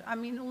shoulder. I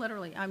mean,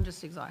 literally, I'm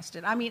just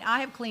exhausted. I mean, I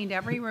have cleaned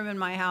every room in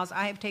my house.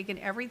 I have taken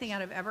everything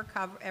out of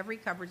every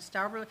cupboard,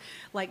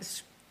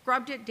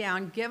 scrubbed it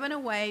down, given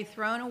away,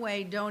 thrown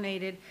away,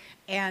 donated,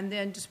 and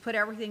then just put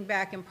everything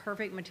back in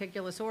perfect,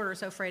 meticulous order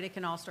so Freda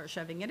can all start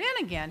shoving it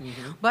in again.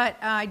 Mm-hmm. But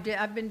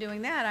I've been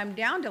doing that. I'm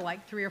down to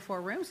like 3 or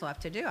 4 rooms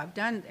left to do. I've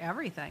done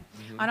everything.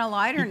 Mm-hmm. On a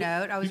lighter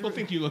note, people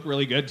think you look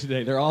really good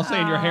today. They're all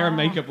saying your hair and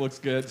makeup looks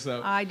good.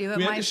 So I do it myself.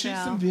 We have to shoot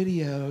some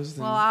videos.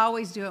 Well, I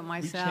always do it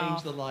myself. We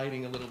change the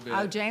lighting a little bit.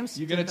 Oh, James,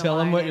 you gonna tell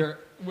them what you're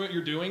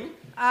doing?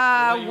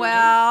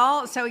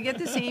 So we get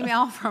this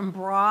email from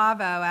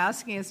Bravo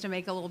asking us to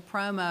make a little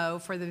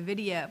promo for the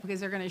video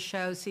because they're going to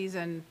show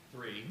season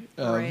 3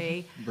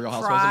 Friday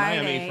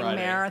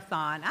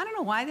marathon. I don't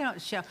know why they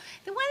don't show.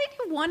 Why they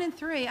do 1 and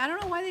 3? I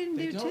don't know why they didn't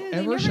do 2. They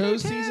never show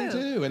season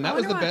 2, and that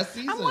was the best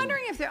season. I'm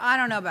wondering if I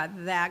don't know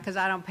about that because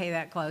I don't pay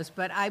that close,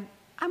 but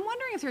I'm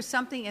wondering if there's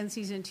something in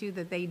season 2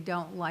 that they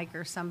don't like,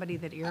 or somebody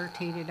that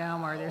irritated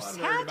them, or there's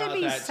had to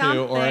be something.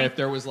 Or if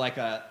there was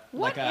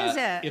is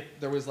it? If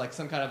there was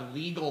some kind of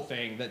legal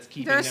thing that's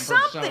keeping them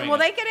from showing. Well,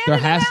 they could edit there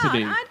has to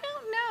be. I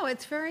don't know.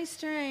 It's very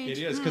strange. It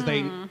is because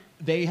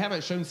they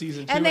haven't shown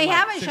season 2, and they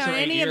haven't 6 shown or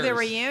 8 any years. of the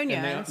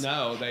reunions.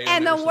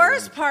 And the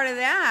worst part of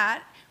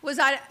that was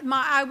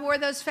I wore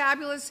those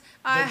fabulous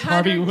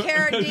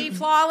 100-carat D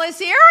flawless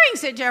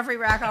earrings that Jeffrey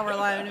Rackover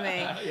loaned to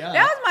me. Yeah.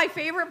 That was my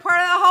favorite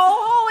part of the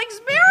whole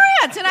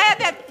experience. And I had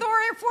that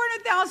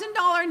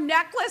 $400,000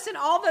 necklace and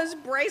all those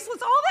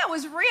bracelets. All that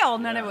was real.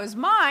 None of it was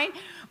mine.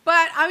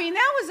 But, I mean,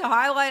 that was a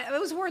highlight. It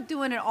was worth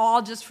doing it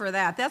all just for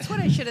that. That's what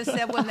I should have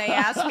said when they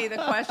asked me the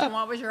question,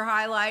 what was your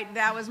highlight?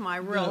 That was my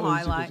real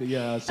highlight.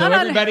 Yeah, so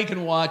everybody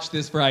can watch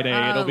this Friday.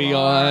 It'll be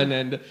on,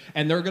 and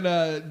they're going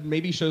to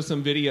maybe show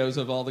some videos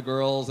of all the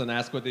girls and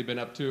ask what they've been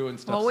up to and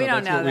stuff. Well, we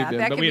don't know that.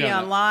 That could be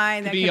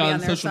online. That could be on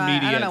their social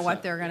site. media. I don't know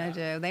what they're going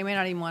to do. They may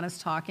not even want us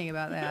talking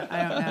about that.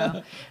 I don't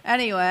know.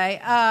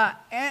 Anyway,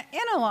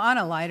 on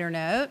a lighter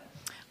note,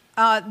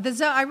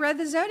 I read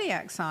the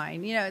zodiac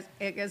sign. You know,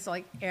 it goes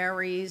like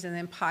Aries and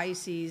then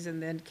Pisces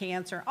and then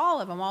Cancer,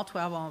 all of them, all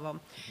 12 of them.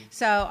 Mm-hmm.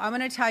 So I'm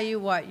going to tell you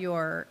what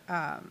your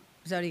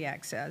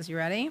zodiac says. You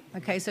ready?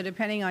 Okay, so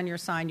depending on your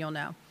sign, you'll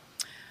know.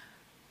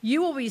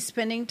 You will be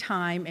spending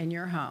time in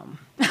your home.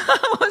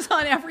 I was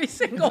on every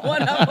single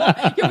one of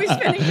them. You'll be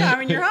spending time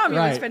in your home.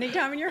 You'll be spending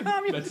time in your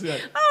home. That's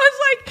it. I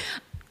was like,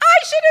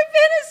 I should have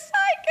been a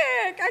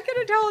psychic. I could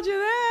have told you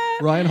that.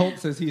 Ryan Holt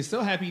says he's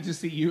so happy to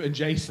see you and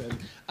Jason.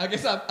 I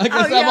guess I'm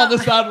on the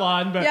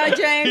sideline, but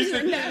James.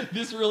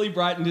 This really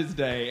brightened his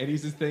day, and he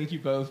says thank you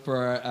both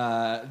for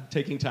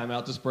taking time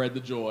out to spread the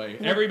joy.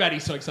 Yeah.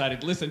 Everybody's so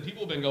excited. Listen,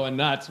 people have been going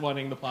nuts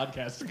wanting the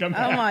podcast to come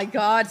back. Oh my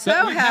God! So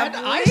but we've had to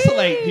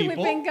isolate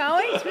people.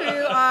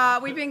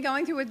 We've been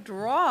going through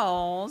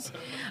withdrawals.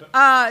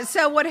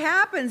 So what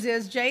happens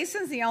is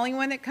Jason's the only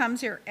one that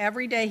comes here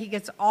every day. He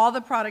gets all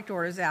the product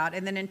orders out,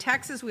 and then in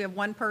Texas we have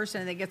one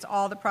person, and they gets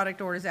all the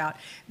product orders out.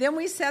 Then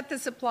we set the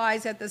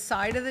supplies at the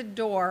side of the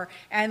door,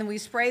 and we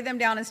spray them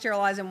down and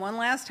sterilize them one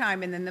last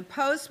time, and then the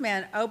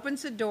postman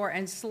opens the door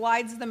and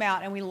slides them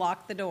out, and we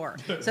lock the door.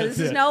 So this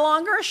is no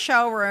longer a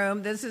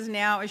showroom. This is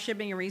now a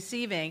shipping and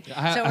receiving.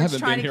 So we're just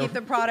trying to keep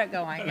the product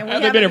going. And we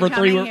haven't been here for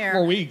 3 or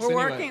 4 weeks. We're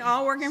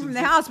working from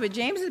the house, but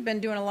James has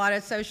been doing a lot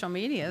of social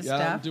media stuff.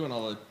 Yeah, I'm doing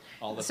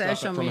all the stuff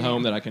from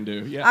home that I can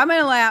do. Yeah. I'm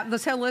going to laugh.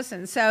 So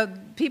listen. So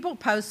people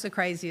post the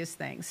craziest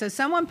things. So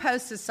someone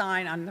posts a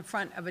sign on the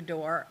front of a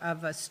door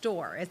of a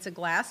store. It's a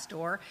glass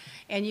store,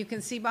 and you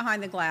can see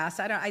behind the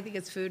glass. I think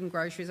it's food and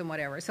groceries and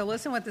whatever. So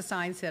listen what the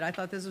sign said. I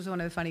thought this was one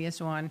of the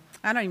funniest one.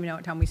 I don't even know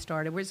what time we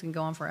started. We're just going to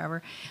go on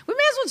forever. We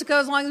may as well just go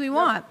as long as we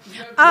want.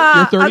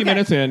 You're 30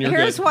 minutes in.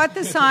 Here's what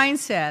the sign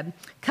said.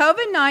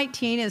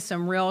 COVID-19 is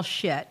some real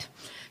shit.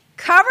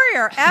 Cover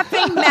your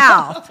effing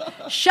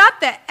mouth. Shut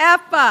the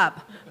F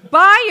up.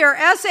 Buy your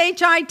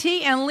SHIT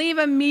and leave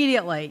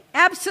immediately.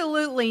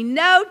 Absolutely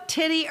no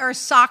titty or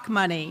sock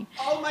money.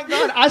 Oh, my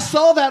God. I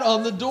saw that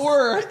on the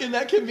door in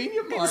that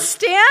convenient mart.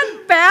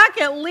 Stand back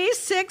at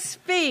least 6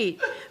 feet.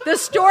 The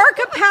store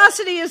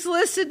capacity is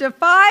listed to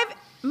 5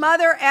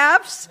 mother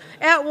F's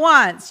at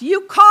once.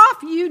 You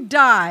cough, you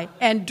die,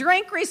 and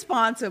drink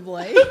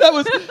responsibly.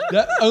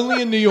 that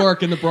only in New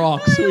York, in the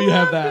Bronx, we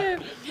have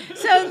that.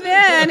 So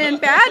then, in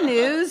bad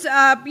news,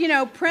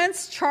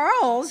 Prince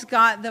Charles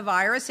got the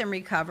virus and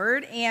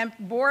recovered, and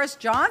Boris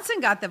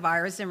Johnson got the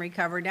virus and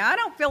recovered. Now, I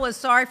don't feel as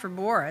sorry for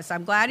Boris.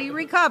 I'm glad he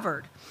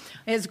recovered.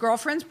 His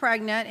girlfriend's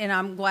pregnant, and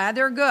I'm glad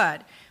they're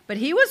good. But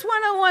he was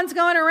one of the ones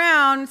going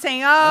around saying,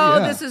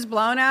 this is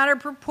blown out of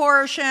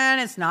proportion.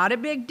 It's not a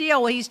big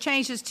deal. Well, he's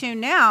changed his tune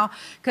now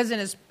because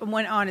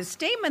on his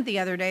statement the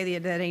other day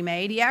that he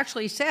made, he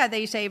actually said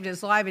they saved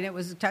his life, and it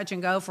was a touch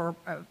and go for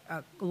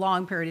a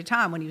long period of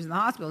time when he was in the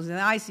hospital. He was in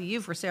the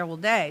ICU for several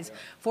days. Yeah.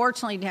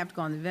 Fortunately, he didn't have to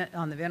go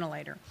on the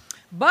ventilator.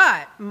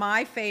 But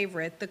my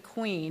favorite, the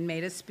Queen,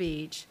 made a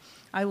speech.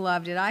 I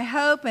loved it. I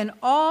hope in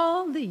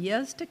all the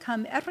years to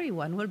come,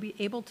 everyone will be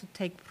able to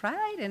take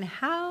pride in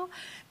how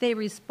they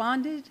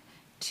responded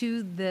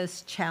to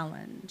this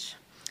challenge.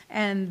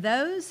 And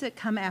those that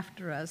come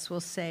after us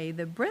will say,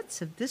 the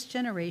Brits of this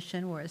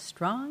generation were as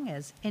strong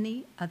as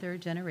any other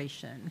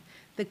generation.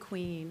 The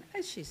Queen,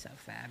 she's so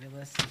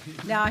fabulous.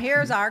 Now,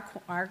 here's our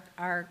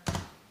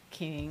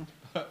king.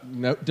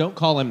 No, don't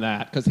call him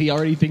that, because he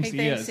already thinks he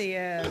is. He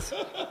is.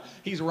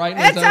 He's writing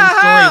his own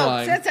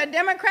storyline. It's a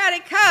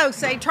Democratic hoax.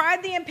 They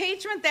tried the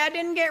impeachment. That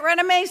didn't get rid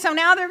of me, so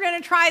now they're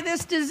going to try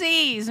this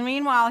disease.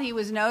 Meanwhile, he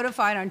was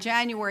notified on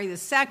January the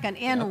 2nd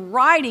in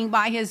writing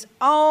by his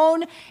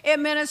own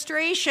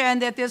administration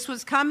that this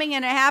was coming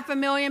and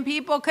 500,000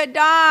 people could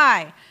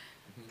die.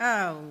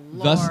 Oh,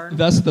 Lord.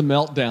 Thus the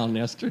meltdown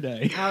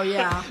yesterday. Oh,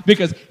 yeah.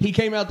 Because he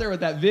came out there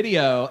with that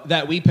video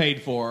that we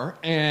paid for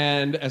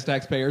and as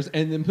taxpayers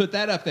and then put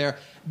that up there.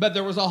 But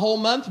there was a whole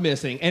month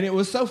missing. And it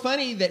was so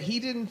funny that he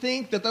didn't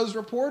think that those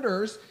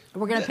reporters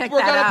were going to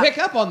pick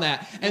up on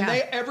that. And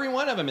every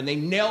one of them, and they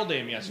nailed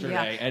him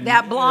yesterday. Yeah. And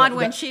that blonde,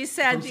 when she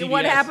said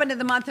what happened in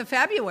the month of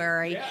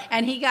February,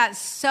 and he got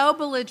so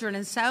belligerent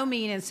and so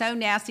mean and so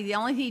nasty. The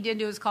only thing he did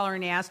do was call her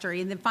nasty.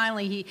 And then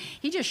finally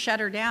he just shut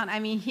her down. I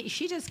mean,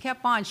 she just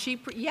kept on.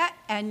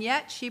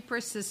 Yet she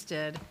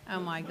persisted. Oh,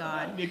 my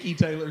God. Nikki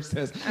Taylor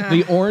says,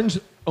 the orange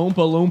Oompa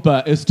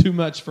Loompa is too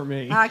much for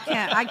me. I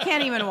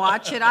can't even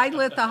watch it. I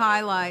lit the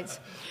highlights.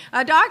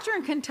 A doctor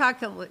in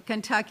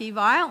Kentucky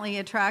violently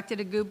attracted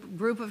a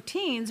group of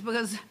teens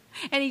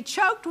and he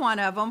choked one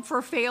of them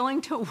for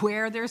failing to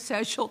wear their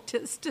social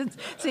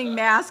distancing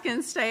mask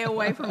and stay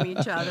away from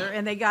each other.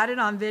 And they got it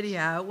on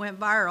video. It went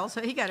viral,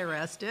 so he got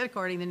arrested,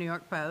 according to the New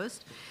York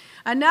Post.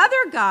 Another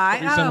guy,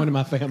 someone in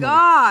my family.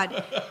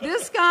 God,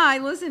 this guy,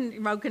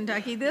 listen,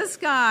 Kentucky, this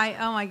guy,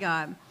 oh my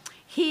God.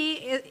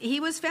 He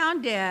was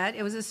found dead.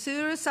 It was a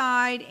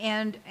suicide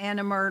and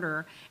a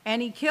murder.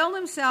 And he killed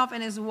himself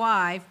and his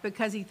wife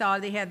because he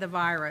thought they had the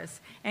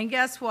virus. And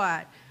guess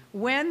what?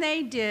 When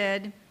they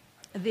did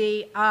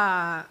the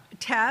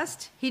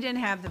test, he didn't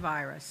have the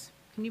virus.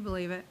 Can you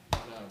believe it? No.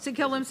 So he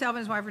killed himself and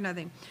his wife for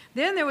nothing.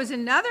 Then there was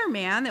another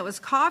man that was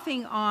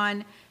coughing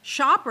on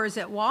shoppers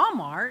at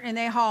Walmart, and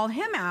they hauled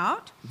him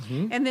out.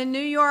 Mm-hmm. And then New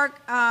York...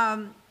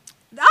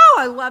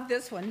 I love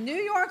this one. New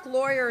York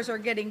lawyers are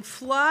getting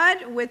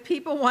flooded with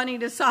people wanting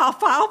to file for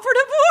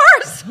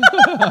divorce.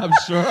 I'm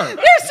sure.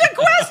 They're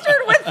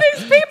sequestered with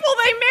these people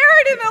they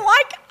married, and they're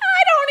like,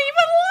 I don't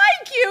even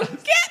like you.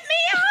 Get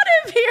me out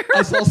of here.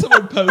 I saw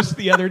someone post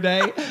the other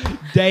day,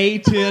 day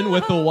 10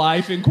 with the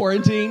wife in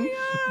quarantine.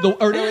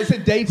 It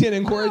said day 10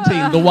 in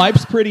quarantine. The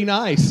wife's pretty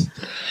nice.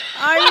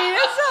 I mean,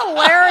 it's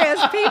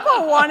hilarious.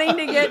 People wanting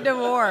to get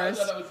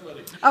divorced. That was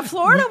funny. A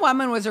Florida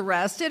woman was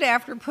arrested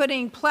after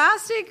putting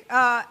plastic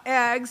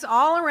eggs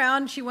all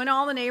around. She went to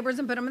all the neighbors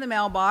and put them in the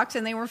mailbox,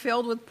 and they were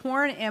filled with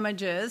porn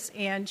images.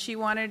 And she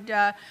wanted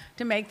to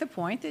make the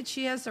point that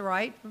she has the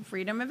right to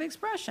freedom of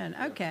expression.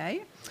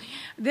 Okay.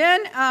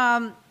 Then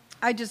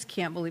I just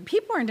can't believe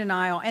people are in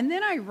denial. And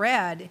then I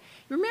read,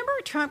 remember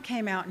Trump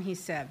came out and he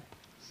said,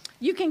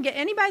 You can get,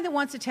 anybody that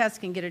wants a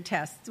test can get a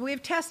test. We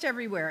have tests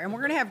everywhere, and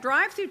we're going to have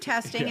drive-through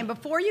testing, and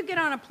before you get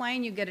on a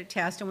plane, you get a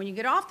test, and when you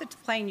get off the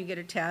plane, you get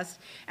a test,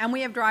 and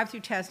we have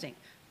drive-through testing.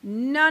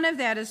 None of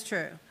that is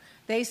true.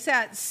 They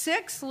set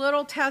 6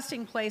 little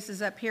testing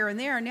places up here and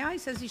there, and now he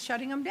says he's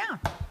shutting them down.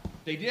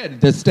 They did.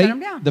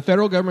 The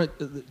federal government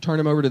turned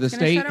them over to the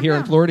state here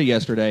in Florida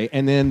yesterday,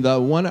 and then the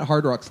one at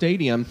Hard Rock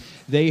Stadium,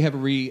 they have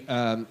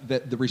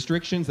the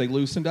restrictions they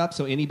loosened up,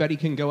 so anybody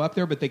can go up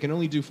there, but they can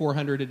only do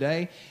 400 a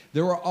day.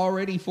 There were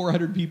already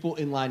 400 people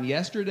in line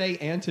yesterday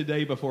and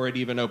today before it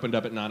even opened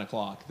up at 9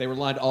 o'clock. They were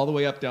lined all the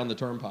way up down the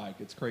turnpike.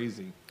 It's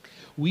crazy.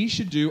 We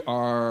should do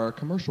our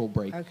commercial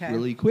break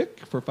really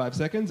quick for 5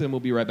 seconds, and we'll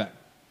be right back.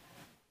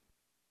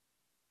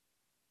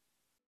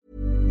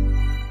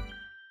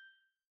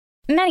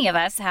 Many of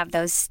us have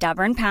those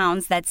stubborn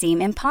pounds that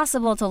seem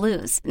impossible to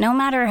lose, no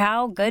matter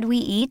how good we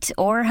eat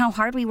or how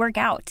hard we work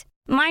out.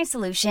 My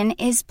solution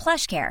is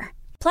PlushCare.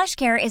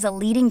 PlushCare is a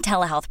leading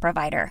telehealth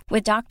provider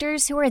with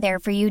doctors who are there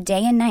for you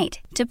day and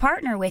night to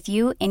partner with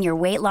you in your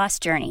weight loss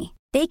journey.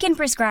 They can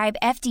prescribe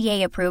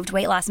FDA-approved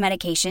weight loss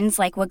medications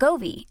like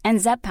Wegovy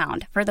and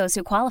Zepbound for those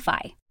who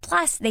qualify.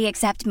 Plus, they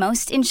accept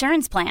most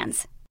insurance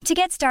plans. To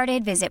get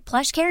started, visit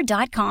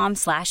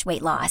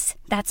plushcare.com/weightloss.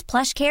 That's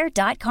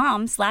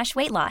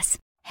plushcare.com/weightloss.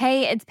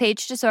 Hey, it's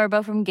Paige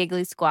DeSorbo from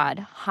Giggly Squad.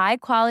 High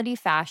quality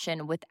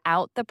fashion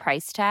without the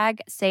price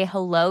tag. Say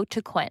hello to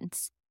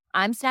Quince.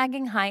 I'm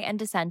snagging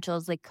high-end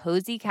essentials like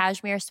cozy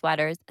cashmere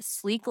sweaters,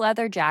 sleek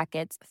leather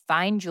jackets,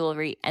 fine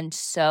jewelry, and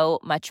so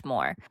much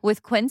more.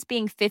 With Quince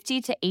being 50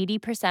 to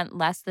 80%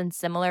 less than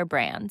similar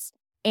brands.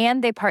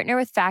 And they partner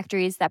with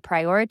factories that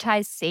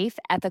prioritize safe,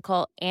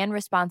 ethical, and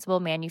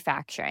responsible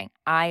manufacturing.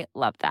 I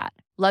love that.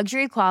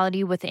 Luxury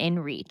quality within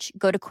reach.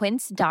 Go to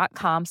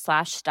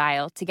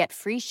quince.com/style to get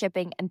free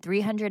shipping and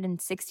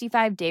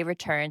 365-day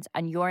returns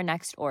on your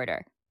next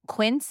order.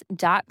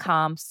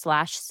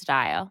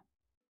 Quince.com/style.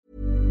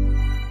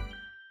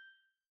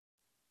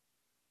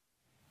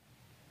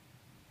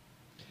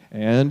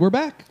 And we're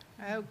back.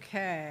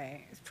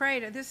 Okay.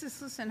 Freda,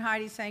 listen,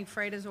 Heidi's saying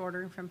Freda's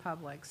ordering from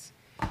Publix.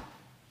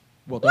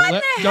 Well, What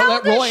the hell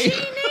does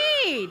she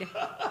need?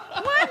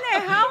 What in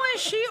the hell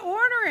is she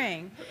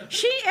ordering?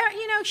 She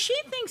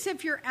thinks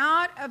if you're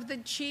out of the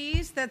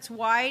cheese that's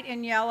white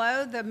and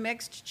yellow, the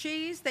mixed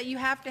cheese, that you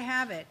have to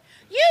have it.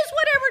 Use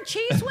whatever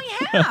cheese we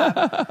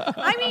have.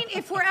 I mean,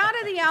 if we're out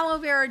of the aloe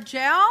vera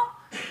gel,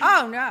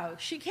 oh no,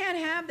 she can't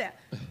have that.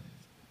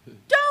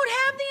 Don't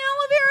have the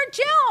aloe vera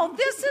gel.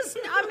 This is,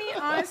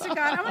 honest to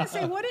God, I want to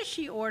say, what is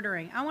she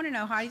ordering? I want to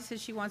know. Heidi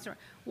says she wants to.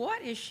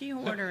 What is she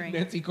ordering?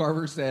 Nancy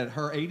Carver said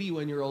her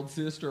 81-year-old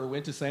sister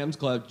went to Sam's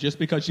Club just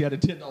because she had a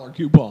 $10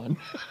 coupon.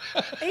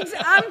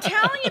 I'm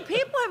telling you,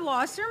 people have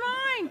lost their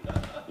mind.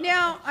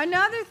 Now,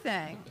 another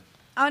thing.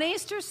 On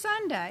Easter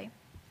Sunday,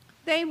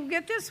 they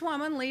get this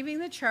woman leaving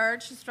the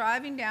church. She's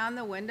driving down,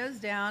 the windows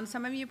down.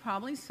 Some of you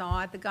probably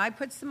saw it. The guy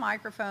puts the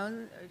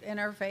microphone in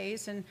her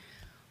face and,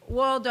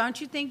 well,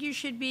 don't you think you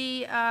should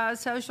be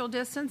social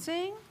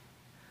distancing?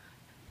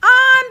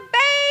 I'm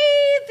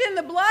bathed in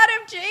the blood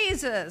of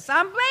Jesus.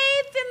 I'm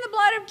bathed in the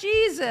blood of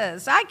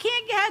Jesus. I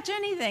can't catch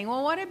anything.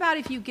 Well, what about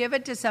if you give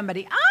it to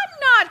somebody? I'm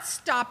not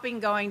stopping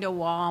going to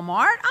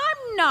Walmart.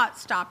 I'm not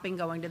stopping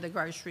going to the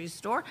grocery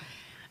store.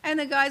 And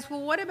the guy's,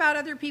 well, what about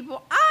other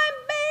people? I'm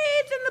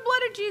bathed in the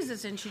blood of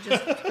Jesus. And she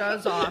just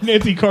goes off.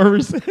 Nancy Carver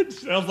said,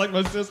 sounds like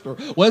my sister.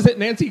 Was it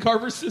Nancy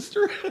Carver's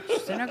sister?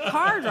 She's in a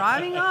car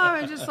driving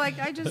off. And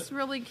I just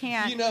really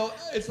can't. You know,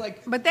 it's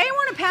like. But they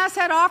want to pass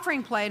that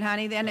offering plate,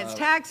 honey. Then it's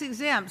tax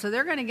exempt. So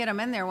they're going to get them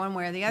in there one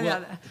way or the other.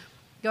 Well,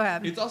 go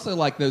ahead. It's also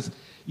like those.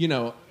 You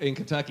know, in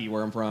Kentucky,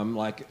 where I'm from,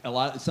 like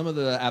some of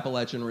the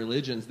Appalachian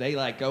religions, they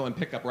like go and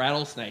pick up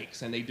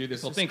rattlesnakes, and they do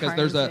this whole thing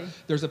because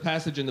there's a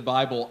passage in the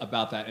Bible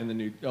about that in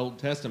the Old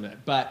Testament.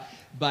 But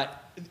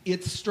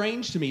it's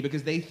strange to me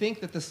because they think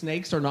that the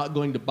snakes are not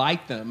going to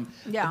bite them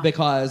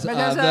because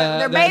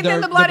they're bathed in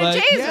the blood of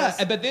Jesus.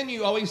 Yeah, but then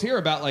you always hear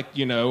about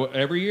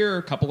every year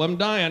a couple of them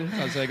dying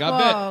because they got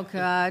bit. Oh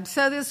God!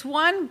 So this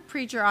one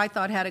preacher I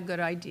thought had a good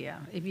idea.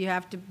 If you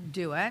have to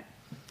do it.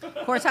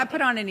 Of course, I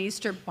put on an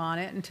Easter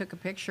bonnet and took a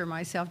picture of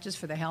myself just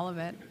for the hell of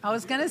it. I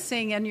was going to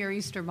sing In Your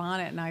Easter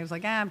Bonnet, and I was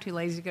like, I'm too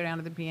lazy to go down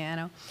to the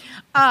piano.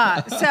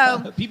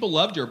 So people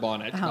loved your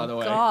bonnet, by the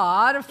way. Oh,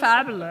 God,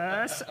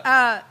 fabulous.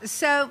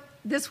 So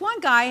this one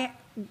guy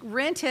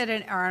rented, I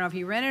don't know if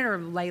he rented or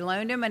they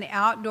loaned him an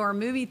outdoor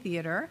movie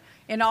theater.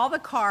 And all the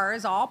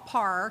cars, all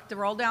parked, they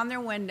rolled down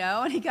their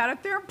window, and he got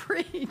up there and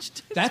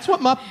preached. That's what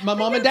my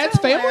mom and dad's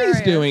family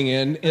is doing,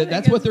 and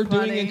that's what they're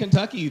doing in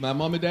Kentucky. My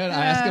mom and dad,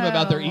 I asked them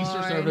about their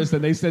Easter service,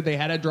 and they said they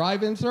had a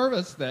drive-in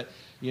service that,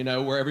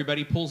 where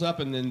everybody pulls up,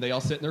 and then they all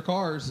sit in their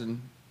cars.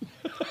 And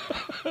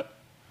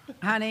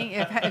Honey,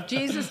 if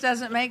Jesus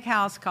doesn't make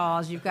house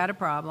calls, you've got a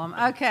problem.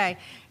 Okay,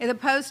 in the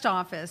post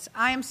office,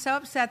 I am so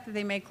upset that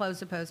they may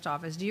close the post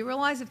office. Do you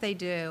realize if they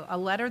do, a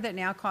letter that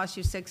now costs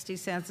you 60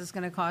 cents is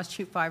going to cost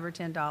you $5 or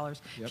 $10? Yep.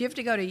 If you have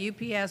to go to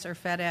UPS or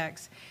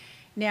FedEx,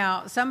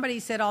 Now, somebody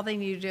said all they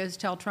need to do is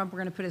tell Trump we're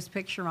going to put his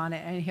picture on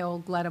it, and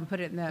he'll let him put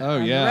it in the,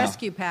 the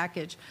rescue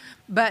package.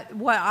 But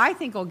what I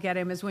think will get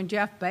him is when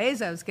Jeff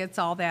Bezos gets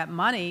all that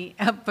money,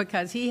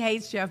 because he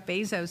hates Jeff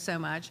Bezos so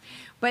much.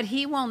 But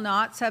he will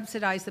not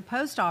subsidize the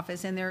post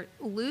office, and they're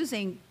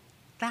losing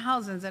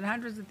thousands and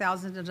hundreds of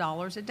thousands of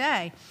dollars a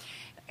day.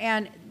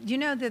 And you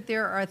know that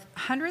there are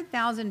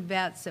 100,000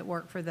 vets that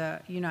work for the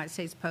United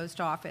States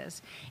Post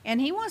Office, and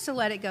he wants to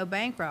let it go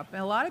bankrupt.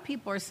 And a lot of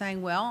people are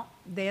saying, well,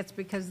 that's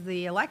because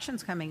the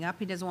election's coming up.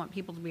 He doesn't want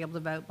people to be able to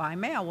vote by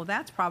mail. Well,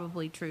 that's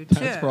probably true, too.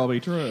 That's probably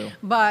true.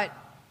 But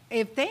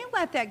if they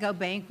let that go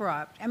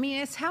bankrupt, I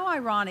mean, it's how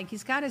ironic.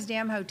 He's got his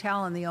damn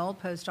hotel in the old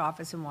post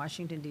office in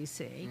Washington,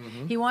 D.C.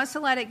 Mm-hmm. He wants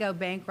to let it go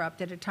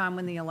bankrupt at a time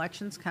when the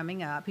election's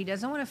coming up. He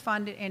doesn't want to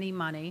fund it any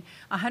money.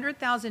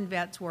 100,000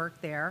 vets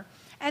work there.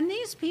 And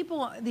these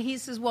people, he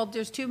says, well,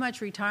 there's too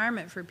much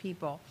retirement for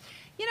people.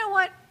 You know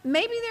what?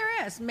 Maybe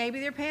there is. Maybe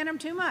they're paying them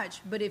too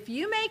much. But if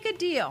you make a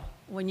deal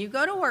when you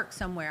go to work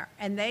somewhere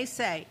and they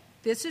say,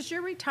 this is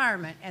your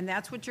retirement and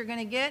that's what you're going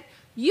to get,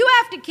 you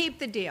have to keep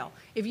the deal.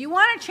 If you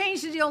want to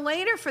change the deal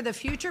later for the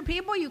future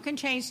people, you can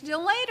change the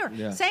deal later.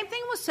 Yeah. Same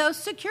thing with Social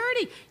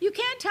Security. You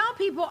can't tell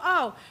people,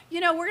 oh, you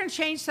know, we're going to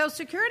change Social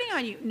Security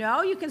on you.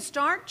 No, you can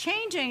start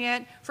changing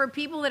it for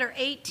people that are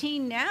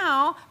 18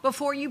 now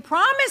before you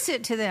promise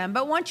it to them.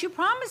 But once you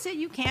promise it,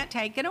 you can't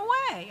take it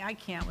away. I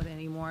can't with it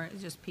anymore.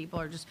 It's just people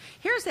are just,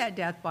 here's that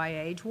death by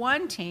age.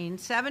 1 teen,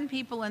 7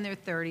 people in their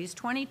 30s,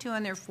 22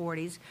 in their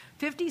 40s,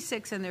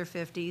 56 in their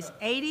 50s,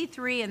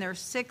 83 in their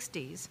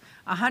 60s,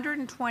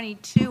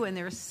 122 in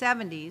their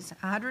 70s,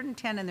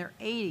 110 in their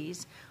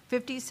 80s,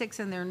 56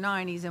 in their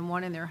 90s, and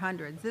 1 in their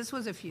hundreds. This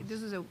was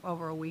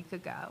over a week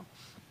ago.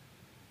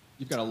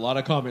 You've got a lot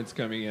of comments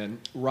coming in.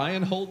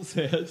 Ryan Holt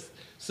says,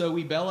 so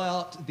we bail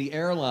out the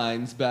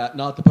airlines, but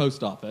not the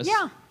post office.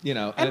 Yeah. You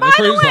know, and the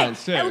cruise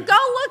lines, too. Go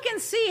look and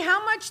see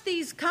how much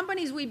these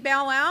companies we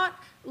bail out,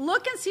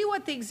 look and see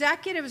what the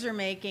executives are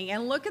making,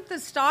 and look at the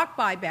stock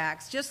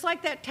buybacks. Just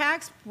like that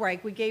tax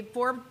break, we gave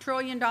 $4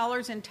 trillion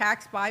in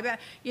tax buyback.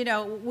 You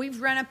know, we've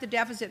run up the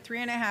deficit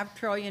 $3.5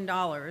 trillion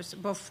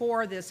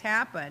before this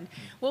happened.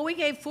 Well, we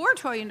gave $4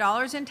 trillion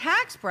in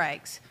tax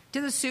breaks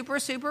to the super,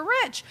 super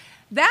rich.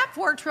 That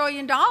 $4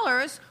 trillion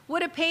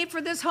would have paid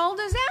for this whole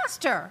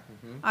disaster.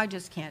 Mm-hmm. I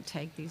just can't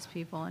take these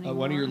people anymore.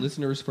 One of your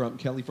listeners,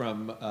 Kelly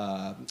from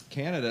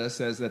Canada,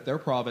 says that their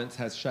province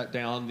has shut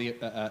down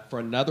for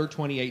another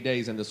 28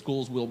 days, and the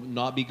schools will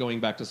not be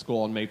going back to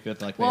school on May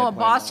 5th. Well,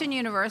 Boston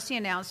University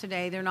announced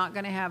today they're not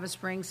going to have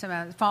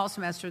a fall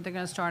semester. They're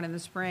going to start in the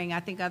spring. I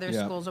think other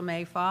schools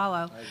may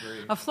follow. I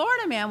agree. A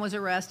Florida man was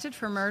arrested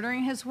for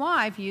murdering his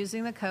wife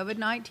using the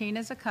COVID-19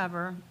 as a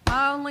cover.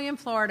 Only in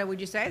Florida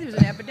would you say there's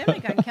an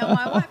epidemic. I can kill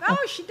my wife. Oh,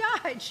 she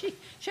died. She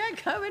had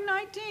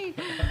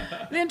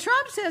COVID-19. Then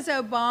Trump says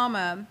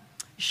Obama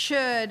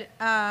should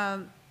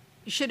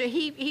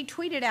he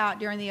tweeted out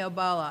during the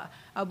Ebola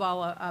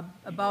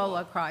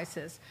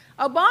crisis.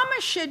 Obama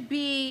should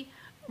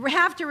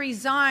have to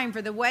resign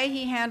for the way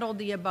he handled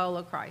the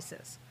Ebola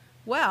crisis.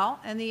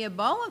 Well, in the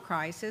Ebola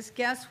crisis,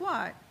 guess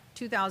what?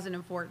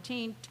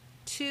 2014,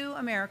 2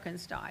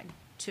 Americans died.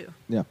 2.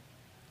 Yeah.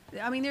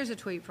 I mean, there's a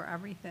tweet for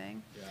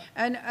everything. Yeah.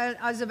 And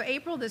as of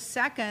April the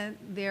 2nd,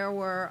 there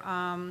were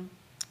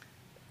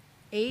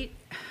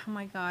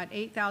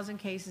 8,000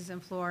 cases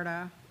in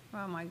Florida.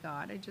 Oh my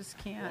God, I just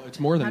can't. Well, it's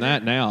more than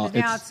that now.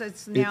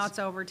 It's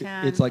over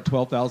 10. It's like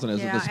 12,000 as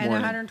of this morning. And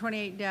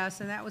 128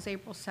 deaths, and that was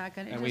April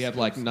 2nd. And we have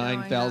like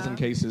 9,000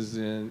 cases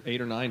in 8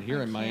 or 9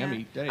 here in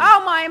Miami-Dade.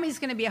 Oh, Miami's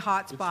going to be a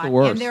hot spot. It's the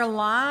worst. And they're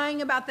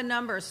lying about the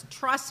numbers.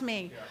 Trust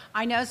me. Yeah.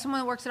 I know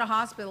someone that works at a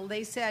hospital.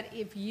 They said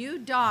if you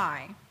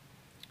die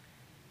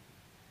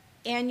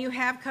and you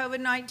have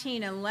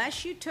COVID-19,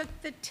 unless you took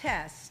the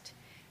test,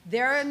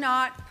 they're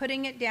not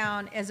putting it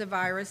down as a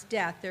virus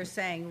death. They're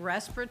saying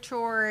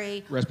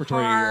respiratory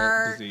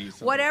heart,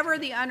 disease. Whatever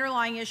the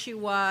underlying issue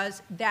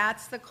was,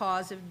 that's the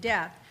cause of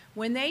death.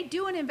 When they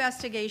do an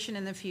investigation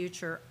in the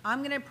future, I'm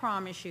going to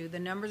promise you the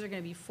numbers are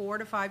going to be 4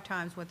 to 5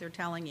 times what they're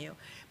telling you.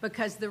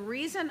 Because the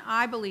reason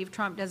I believe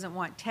Trump doesn't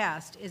want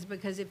tests is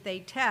because if they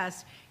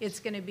test,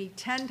 it's going to be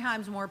 10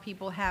 times more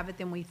people have it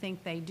than we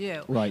think they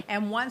do. Right.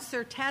 And once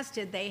they're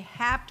tested, they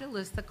have to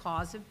list the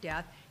cause of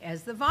death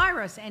as the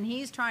virus. And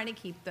he's trying to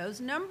keep those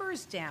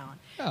numbers down.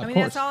 Yeah, I mean,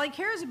 that's all he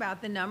cares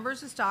about, the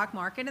numbers, the stock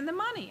market, and the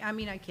money. I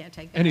mean, I can't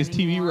take that And his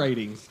anymore. TV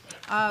ratings.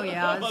 Oh,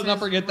 yeah. Let's not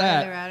forget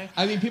that.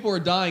 I mean, people were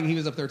dying. He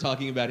was up there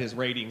talking about his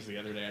ratings the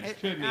other day. I just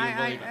couldn't even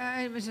believe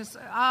it. It was just,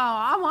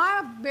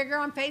 I'm bigger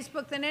on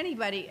Facebook than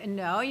anybody.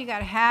 No, you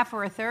got half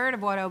or a third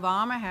of what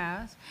Obama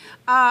has.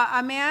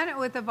 A man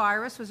with the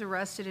virus was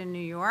arrested in New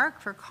York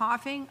for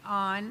coughing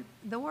on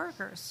the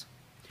workers.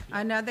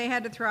 I know they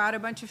had to throw out a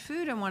bunch of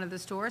food in one of the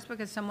stores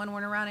because someone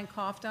went around and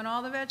coughed on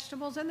all the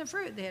vegetables and the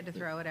fruit. They had to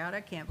throw it out.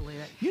 I can't believe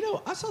it. You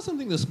know, I saw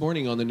something this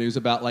morning on the news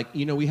about, like,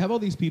 you know, we have all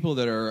these people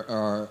that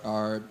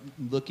are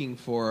looking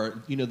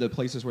for, you know, the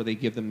places where they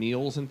give the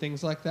meals and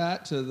things like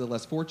that to the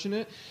less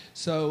fortunate.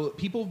 So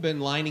people have been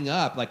lining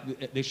up.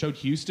 Like, they showed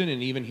Houston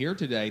and even here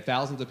today,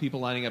 thousands of people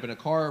lining up in a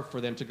car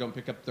for them to go and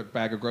pick up their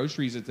bag of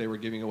groceries that they were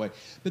giving away.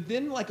 But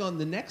then, like, on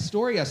the next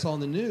story I saw in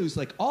the news,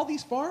 like, all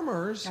these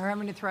farmers are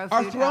having to throw food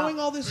are throwing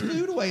out. all this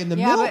food away in the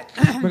Yeah, milk.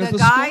 but the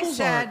guy schools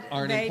said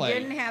aren't they in play.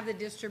 didn't have the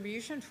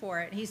distribution for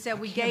it. He said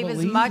we can't gave as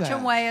believe much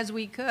that. away as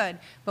we could,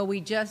 but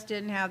we just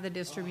didn't have the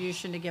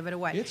distribution to give it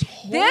away. It's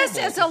horrible This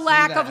is to a see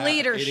lack that of happen.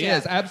 leadership. It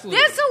is,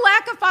 absolutely. This is a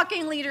lack of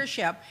fucking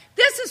leadership.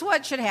 This is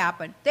what should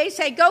happen. They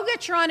say, go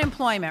get your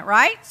unemployment,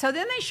 right? So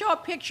then they show a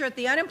picture at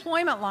the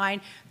unemployment line,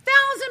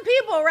 1,000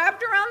 people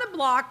wrapped around the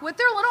block with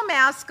their little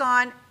mask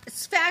on,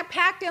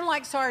 packed in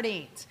like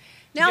sardines.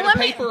 Now, get a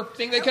paper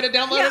thing they could have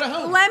downloaded at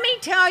home. Let me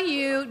tell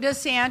you,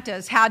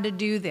 DeSantis, how to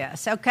do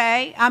this,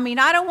 okay? I mean,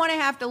 I don't want to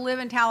have to live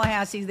in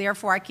Tallahassee,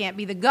 therefore I can't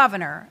be the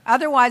governor.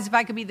 Otherwise, if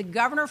I could be the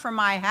governor from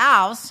my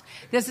house,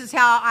 this is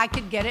how I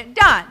could get it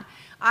done.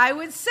 I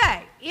would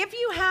say, if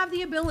you have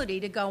the ability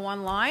to go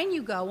online,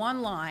 you go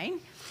online.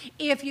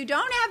 If you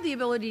don't have the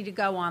ability to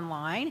go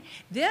online,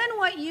 then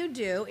what you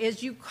do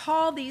is you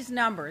call these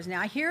numbers.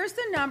 Now, here's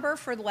the number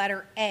for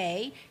letter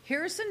A,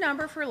 here's the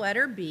number for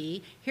letter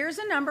B, here's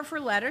the number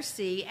for letter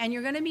C, and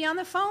you're going to be on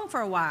the phone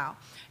for a while.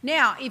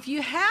 Now, if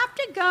you have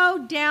to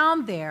go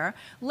down there,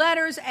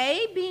 letters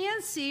A, B,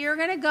 and C are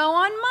going to go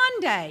on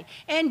Monday,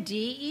 and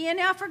D, E, and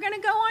F are going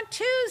to go on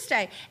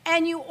Tuesday,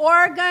 and you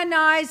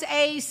organize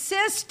a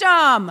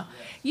system.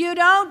 You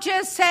don't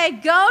just say,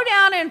 go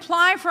down and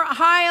apply for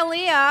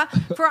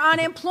Hialeah for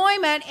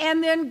unemployment,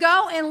 and then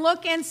go and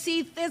look and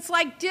see. It's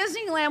like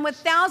Disneyland with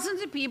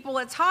thousands of people.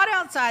 It's hot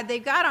outside.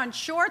 They've got on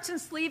shorts and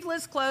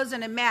sleeveless clothes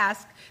and a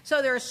mask.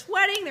 So they're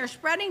sweating, they're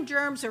spreading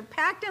germs, they're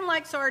packed in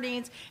like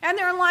sardines, and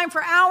they're in line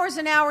for hours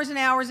and hours and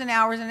hours and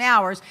hours and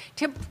hours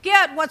to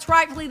get what's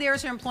rightfully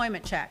theirs, their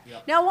employment check.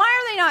 Yep. Now, why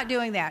are they not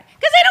doing that?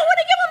 Because they don't want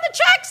to give them the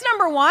checks,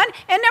 number one,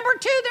 and number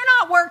two, they're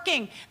not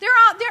working.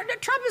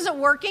 Trump isn't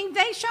working.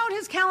 They showed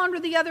his calendar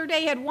the other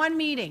day, he had one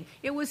meeting.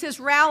 It was his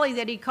rally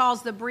that he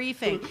calls the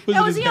briefing.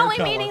 That was the only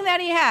meeting that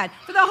he had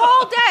for the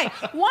whole day.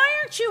 Why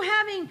aren't you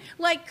having,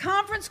 like,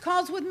 conference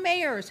calls with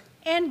mayors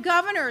and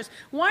governors?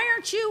 Why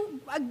aren't you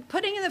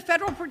putting in the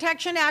Federal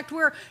Protection Act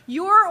where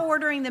you're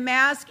ordering the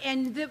mask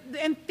and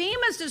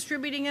FEMA's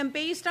distributing them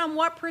based on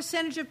what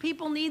percentage of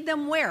people need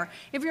them where?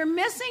 If you're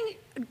missing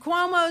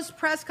Cuomo's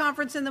press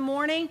conference in the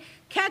morning,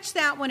 catch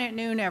that one at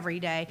noon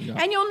every day. Yeah.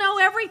 And you'll know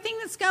everything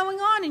that's going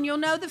on, and you'll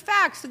know the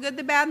facts, the good,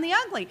 the bad, and the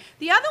ugly.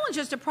 The other one's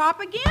just a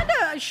propaganda,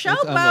 a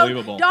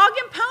showboat, dog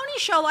and pony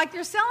show, like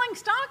they're selling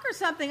stock or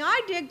something.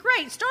 I did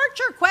great. Start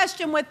your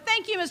question with,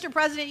 thank you, Mr.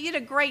 President, you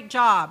did a great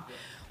job.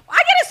 I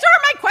got to start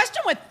my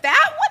question with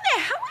that? What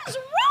the hell is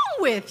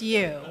wrong with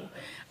you?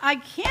 I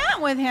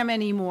can't with him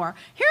anymore.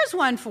 Here's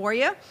one for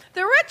you.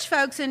 The rich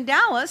folks in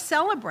Dallas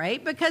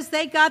celebrate because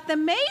they got the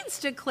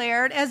maids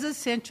declared as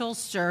essential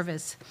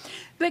service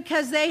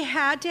because they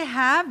had to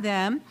have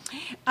them.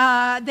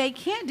 They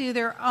can't do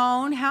their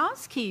own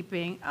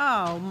housekeeping.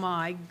 Oh,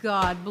 my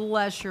God,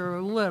 bless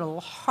your little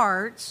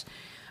hearts.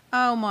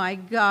 Oh, my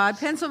God.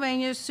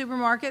 Pennsylvania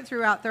supermarket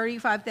threw out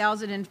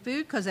 $35,000 in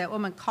food because that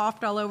woman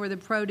coughed all over the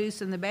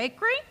produce in the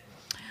bakery.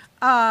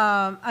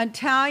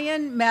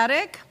 Italian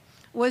medic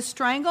was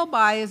strangled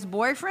by his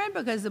boyfriend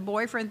because the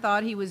boyfriend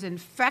thought he was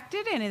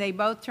infected, and they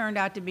both turned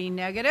out to be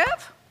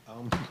negative.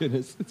 Oh, my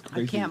goodness. It's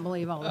crazy. I can't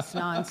believe all this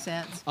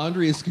nonsense.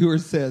 Andrea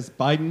Skewers says,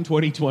 Biden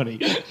 2020.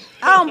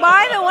 Oh,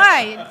 by the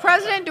way,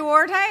 President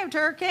Duarte of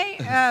Turkey,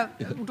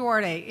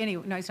 Duarte,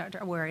 anyway, no, he's not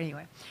Duarte,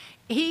 anyway.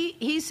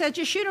 He said,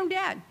 just shoot them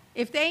dead.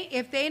 If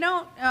they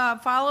don't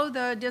follow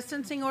the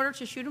distancing order,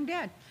 just shoot them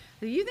dead.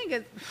 Do you think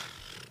it...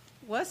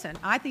 Listen,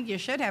 I think you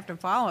should have to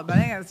follow it, but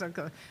I think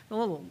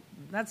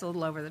that's a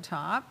little over the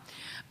top.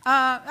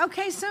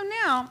 Okay, so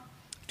now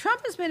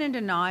Trump has been in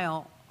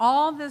denial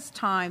all this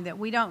time that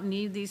we don't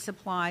need these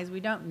supplies, we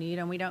don't need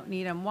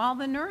them, while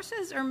the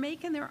nurses are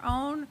making their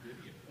own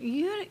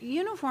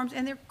uniforms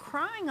and they're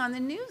crying on the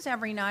news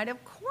every night.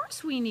 Of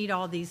course we need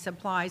all these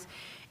supplies.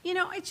 You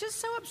know, it's just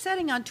so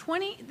upsetting. On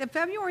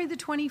February the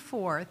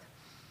 24th,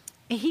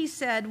 he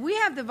said, we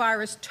have the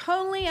virus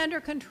totally under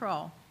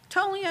control.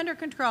 Totally under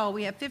control.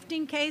 We have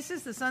 15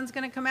 cases. The sun's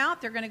going to come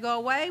out. They're going to go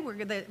away.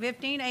 We're the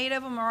 15. 8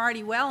 of them are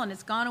already well, and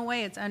it's gone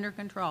away. It's under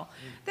control.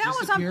 That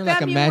was on February.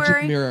 Like a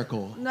magic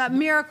miracle.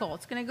 Miracle.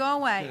 It's going to go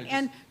away.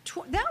 And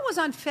that was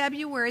on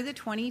February the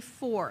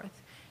 24th.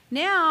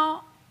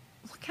 Now,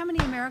 look how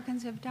many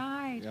Americans have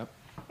died. Yep.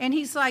 And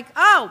he's like,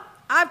 oh,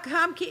 I've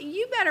come.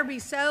 You better be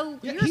so.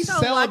 Yeah, you're he's so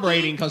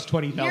celebrating because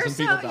 20,000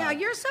 people died. Yeah,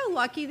 you're so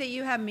lucky that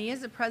you have me as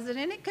the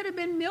president. It could have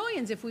been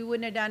millions if we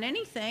wouldn't have done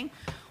anything.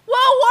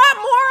 Well, what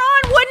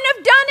moron wouldn't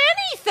have done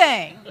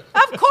anything?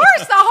 Of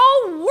course, the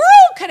whole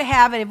world could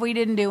have it if we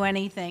didn't do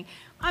anything.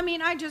 I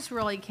mean, I just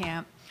really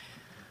can't.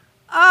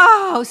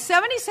 Oh,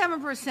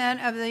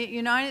 77% of the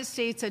United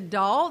States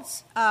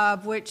adults,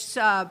 which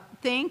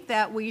think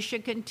that we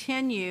should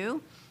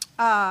continue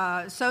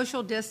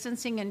social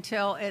distancing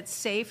until it's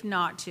safe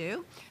not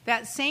to.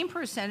 That same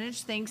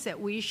percentage thinks that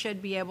we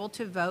should be able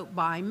to vote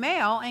by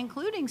mail,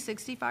 including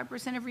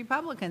 65% of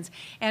Republicans.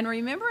 And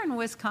remember in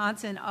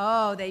Wisconsin,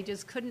 they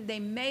just couldn't, they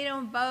made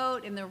them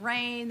vote in the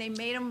rain. They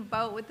made them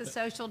vote with the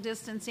social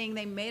distancing.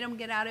 They made them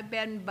get out of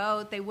bed and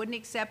vote. They wouldn't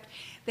accept,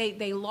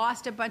 they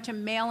lost a bunch of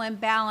mail-in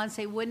ballots.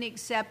 They wouldn't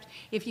accept,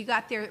 if you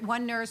got there,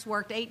 one nurse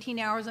worked 18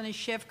 hours on a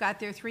shift, got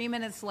there 3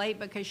 minutes late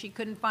because she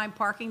couldn't find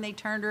parking. They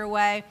turned her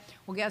away.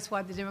 Well, guess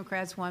what? The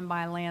Democrats won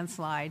by a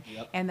landslide.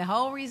 Yep. And the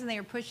whole reason they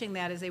were pushing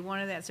that is they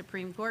wanted that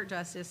Supreme Court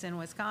justice in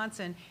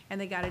Wisconsin,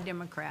 and they got a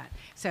Democrat.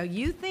 So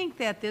you think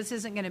that this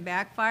isn't going to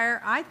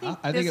backfire? I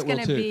think this is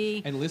going to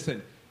be. And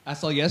listen, I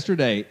saw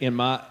yesterday in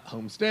my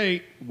home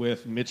state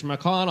with Mitch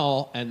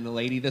McConnell and the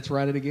lady that's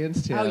running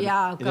against him. Oh,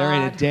 yeah, they're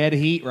in a dead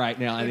heat right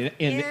now.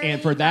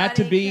 And for that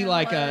to be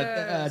like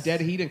a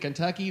dead heat in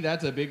Kentucky,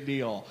 that's a big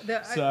deal. I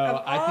think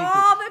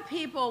all the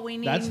people we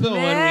need, that's the one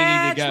we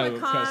need to go,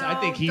 because I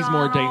think he's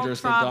more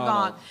dangerous than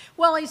Donald.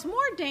 Well, he's more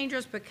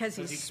dangerous because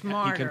he's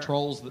smarter. He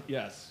controls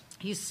yes.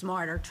 He's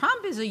smarter.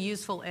 Trump is a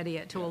useful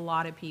idiot to a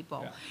lot of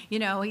people. Yeah. You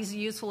know, he's a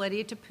useful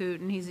idiot to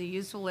Putin. He's a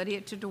useful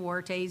idiot to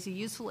Duarte. He's a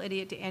useful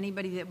idiot to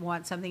anybody that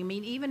wants something. I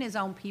mean, even his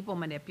own people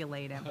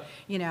manipulate him.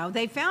 You know,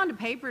 they found a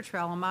paper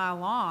trail a mile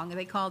long.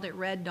 They called it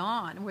Red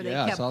Dawn, where they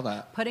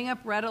kept putting up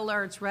red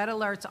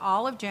alerts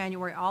all of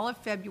January, all of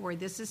February.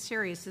 This is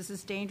serious. This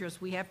is dangerous.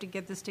 We have to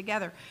get this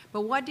together.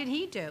 But what did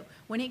he do?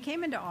 When he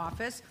came into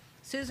office,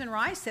 Susan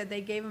Rice said they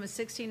gave him a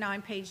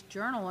 69-page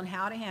journal on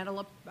how to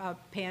handle a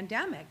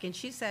pandemic. And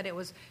she said it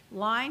was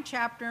line,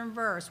 chapter, and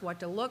verse,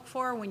 what to look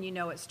for when you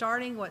know it's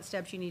starting, what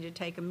steps you need to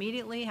take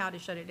immediately, how to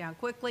shut it down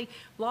quickly,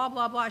 blah,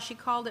 blah, blah. She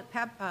called it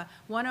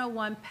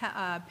 101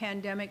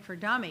 Pandemic for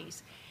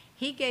Dummies.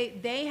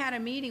 They had a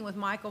meeting with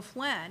Michael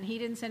Flynn. He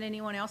didn't send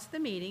anyone else to the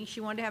meeting. She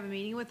wanted to have a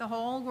meeting with the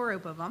whole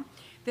group of them.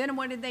 Then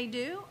what did they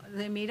do?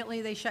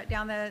 They shut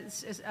down the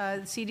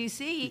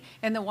CDC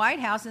and the White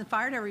House and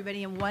fired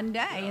everybody in one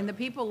day. And the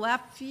people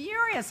left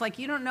furious, like,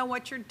 you don't know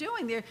what you're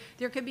doing.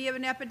 There could be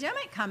an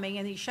epidemic coming,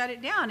 and he shut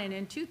it down. And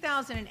in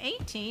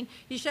 2018,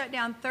 he shut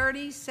down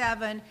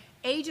 37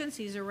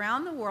 agencies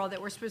around the world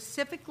that were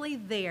specifically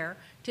there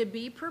to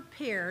be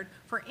prepared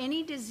for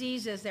any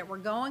diseases that were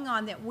going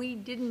on that we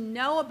didn't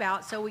know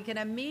about, so we can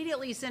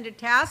immediately send a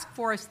task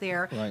force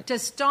there to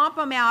stomp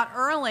them out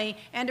early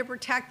and to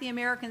protect the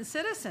American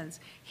citizens.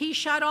 He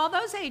shut all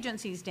those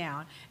agencies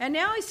down, and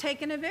now he's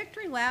taking a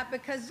victory lap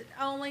because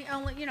only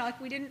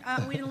we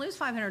didn't lose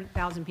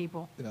 500,000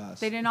 people. Yes.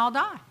 They didn't all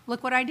die.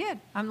 Look what I did.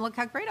 Look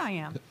how great I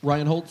am.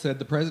 Ryan Holt said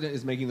the president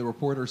is making the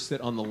reporters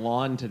sit on the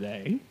lawn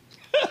today.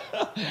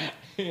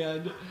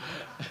 And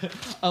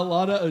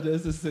Alana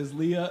Odessa says,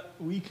 Leah,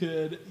 we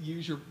could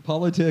use your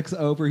politics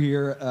over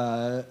here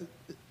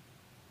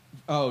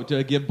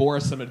to give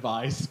Boris some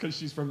advice, because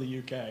she's from the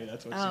UK.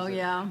 That's what she said. Oh,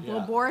 yeah.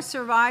 Well, Boris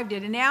survived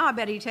it, and now I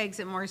bet he takes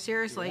it more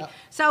seriously. Yeah.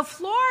 So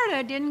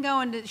Florida didn't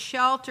go into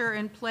shelter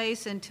in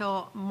place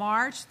until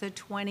March the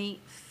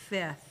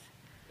 25th.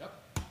 Yep.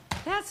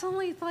 That's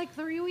only like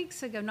 3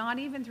 weeks ago, not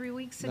even 3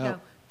 weeks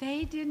ago.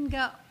 They didn't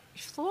go.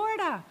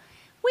 Florida.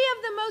 We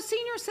have the most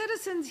senior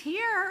citizens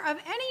here of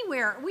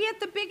anywhere. We're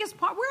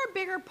a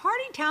bigger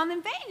party town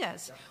than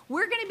Vegas. Yeah.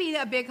 We're going to be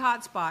a big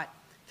hot spot.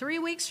 3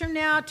 weeks from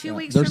now, 2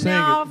 weeks from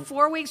now,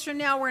 4 weeks from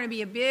now, we're going to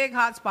be a big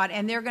hot spot,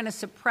 and they're going to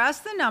suppress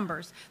the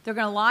numbers. They're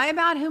going to lie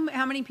about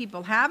how many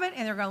people have it,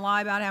 and they're going to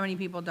lie about how many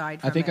people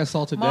died from it. I think I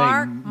saw today,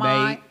 Mark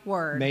my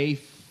word. May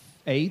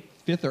 8th,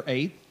 5th or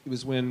 8th, it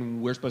was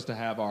when we're supposed to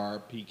have our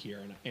peak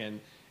here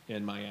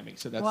in Miami.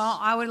 So that's, well,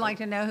 I would like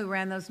to know who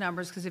ran those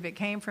numbers, because if it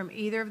came from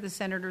either of the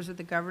senators or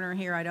the governor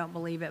here, I don't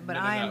believe it. But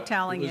I am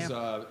telling you.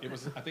 It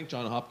was, I think,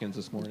 John Hopkins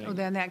this morning. Oh,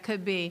 then that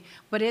could be.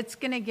 But it's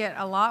going to get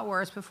a lot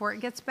worse before it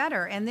gets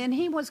better. And then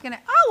he was going to,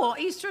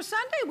 Easter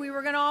Sunday, we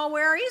were going to all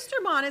wear Easter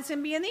bonnets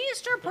and be in the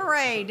Easter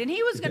parade. And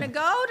he was going to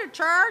go to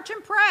church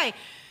and pray.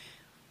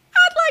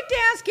 I'd like to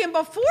ask him,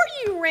 before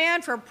you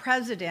ran for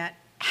president,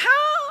 how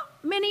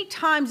many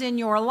times in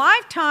your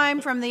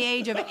lifetime from the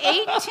age of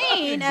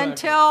 18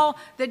 until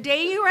the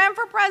day you ran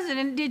for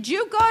president did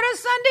you go to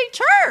Sunday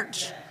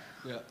church?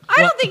 Yeah.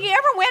 I don't think he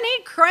ever went.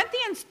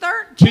 Corinthians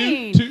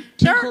 13.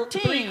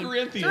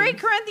 3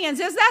 Corinthians.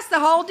 That's the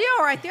whole deal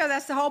right there.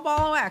 That's the whole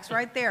ball of wax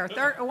right there.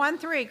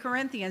 3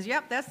 Corinthians.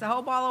 Yep, that's the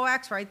whole ball of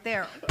wax right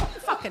there. What are you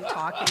fucking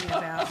talking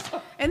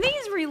about? And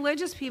these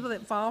religious people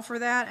that fall for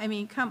that, I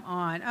mean, come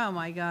on. Oh,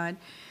 my God.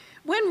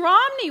 When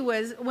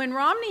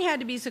Romney had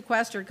to be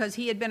sequestered because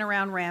he had been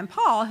around Rand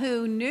Paul,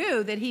 who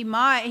knew that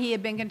he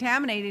had been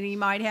contaminated, he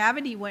might have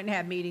it, he wouldn't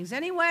have meetings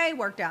anyway,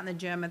 worked out in the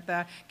gym at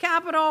the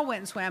Capitol,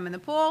 went and swam in the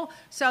pool.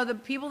 So the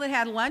people that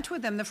had lunch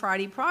with him the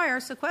Friday prior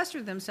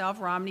sequestered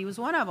themselves. Romney was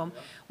one of them.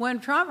 When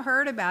Trump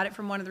heard about it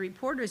from one of the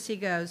reporters, he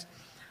goes,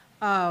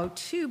 "Oh,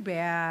 too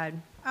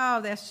bad.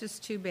 Oh, that's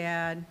just too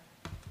bad."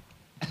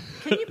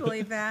 Can you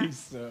believe that?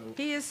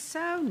 He is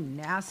so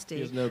nasty.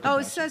 He has no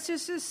it's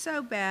just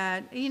so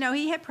bad. You know,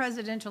 he had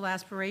presidential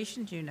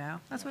aspirations. You know,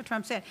 that's what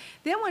Trump said.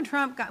 Then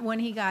when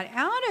he got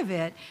out of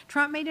it,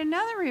 Trump made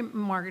another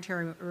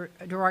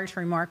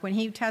derogatory remark when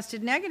he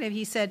tested negative.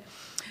 He said,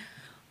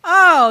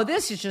 "Oh,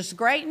 this is just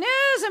great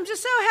news. I'm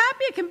just so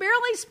happy I can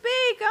barely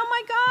speak. Oh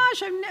my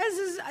gosh,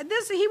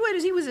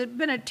 he was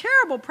been a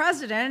terrible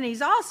president, and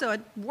he's also a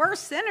worse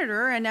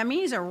senator. And I mean,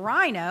 he's a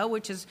rhino,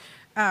 which is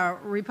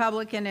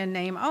Republican in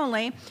name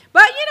only.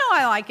 But you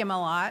know, I like him a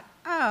lot.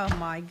 Oh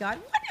my God,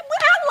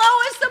 how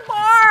low is the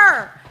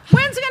bar?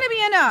 When's it going to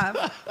be enough?"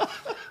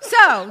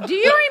 So, do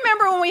you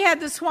remember when we had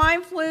the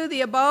swine flu,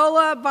 the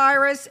Ebola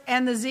virus,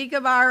 and the Zika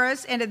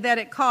virus, and that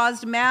it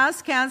caused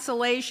mass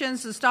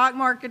cancellations, the stock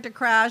market to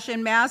crash,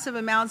 and massive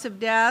amounts of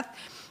death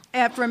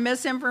from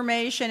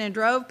misinformation, and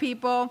drove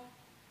people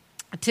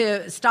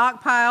to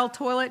stockpile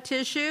toilet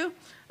tissue?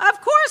 Of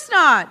course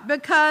not,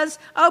 because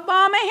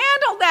Obama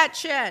handled that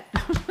shit.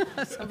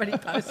 Somebody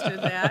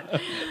posted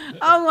that.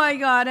 Oh, my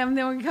God.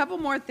 There were a couple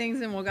more things,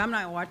 and I'm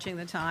not watching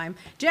the time.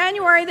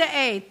 January the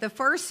 8th, the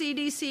first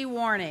CDC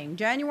warning.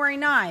 January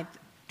 9th,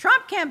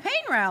 Trump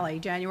campaign rally.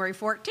 January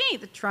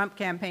 14th, the Trump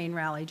campaign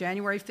rally.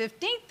 January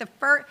 15th, the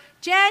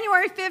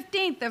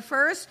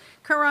first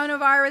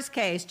coronavirus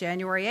case.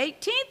 January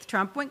 18th,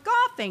 Trump went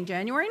golfing.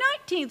 January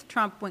 19th,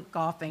 Trump went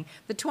golfing.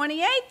 The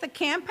 28th, the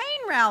campaign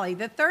rally.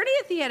 The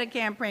 30th, he had a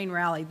campaign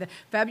rally.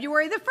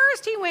 February the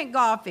 1st, he went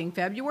golfing.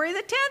 February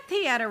the 10th,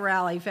 he had a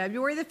rally.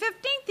 February the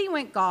 15th, he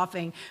went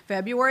golfing.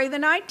 February the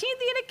 19th,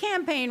 he had a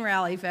campaign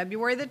rally.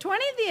 February the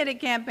 20th, he had a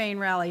campaign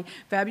rally.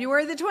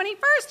 February the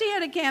 21st, he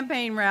had a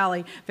campaign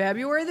rally.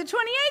 February the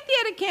 28th, he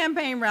had a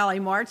campaign rally.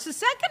 March the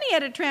 2nd, he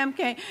had a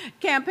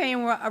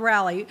campaign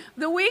rally.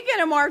 The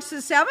weekend of March the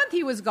 7th,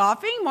 he was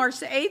golfing. March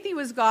the 8th, he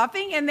was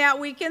golfing. And that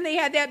weekend, they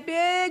had that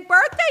big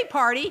birthday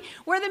party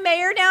where the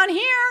mayor down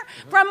here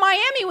from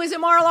Miami was at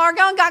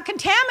Mar-a-Lago and got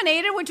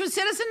contaminated, which was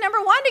citizen number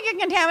 1 to get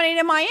contaminated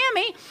in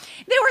Miami.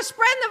 They were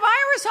spreading the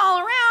virus all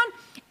around.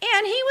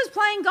 And he was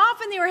playing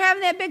golf, and they were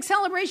having that big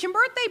celebration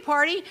birthday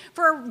party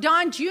for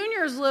Don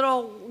Jr.'s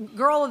little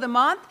girl of the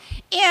month.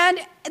 And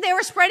they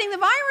were spreading the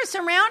virus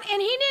around,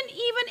 and he didn't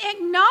even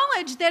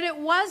acknowledge that it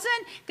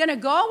wasn't going to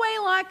go away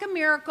like a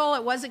miracle.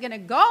 It wasn't going to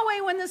go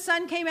away when the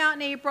sun came out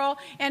in April,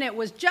 and it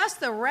was just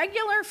the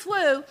regular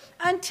flu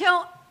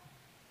until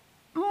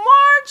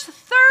March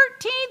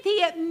 13th.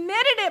 He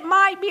admitted it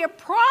might be a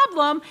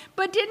problem,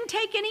 but didn't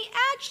take any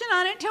action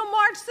on it until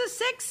March the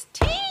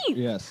 16th.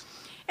 Yes.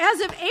 As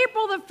of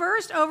April the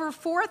 1st, over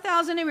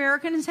 4,000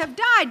 Americans have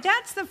died.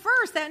 That's the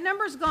first. That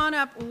number's gone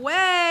up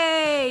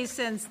way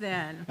since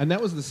then. And that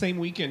was the same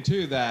weekend,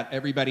 too, that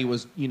everybody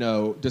was,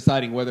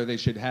 deciding whether they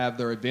should have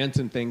their events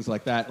and things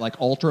like that. Like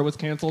Ultra was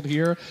canceled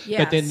here.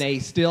 Yes. But then they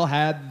still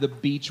had the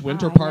beach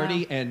winter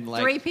party. And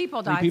like 3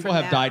 people died from that. 3 people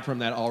have died from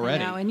that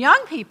already. I know, and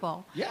young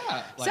people. Yeah.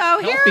 Like so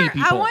here,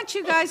 people. I want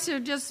you guys to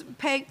just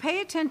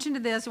pay attention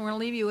to this, and we're going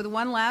to leave you with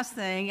one last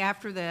thing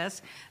after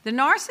this. The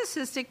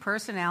narcissistic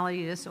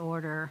personality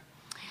disorder.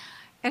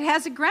 It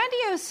has a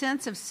grandiose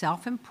sense of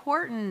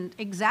self-importance,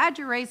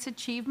 exaggerates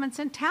achievements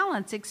and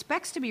talents,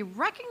 expects to be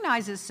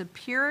recognized as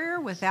superior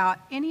without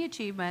any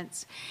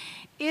achievements,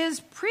 is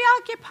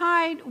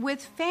preoccupied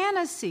with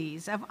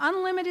fantasies of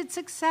unlimited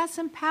success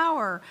and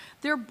power,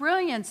 their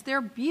brilliance,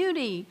 their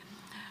beauty,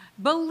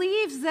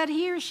 believes that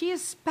he or she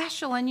is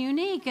special and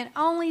unique, and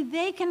only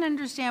they can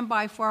understand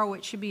by far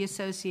what should be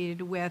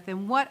associated with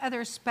and what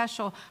other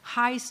special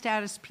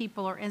high-status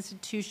people or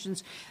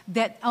institutions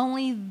that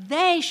only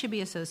they should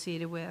be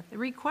associated with. It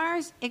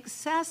requires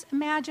excess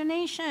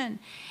imagination,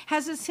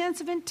 has a sense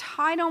of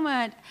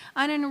entitlement,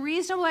 an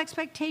unreasonable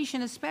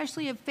expectation,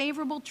 especially of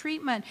favorable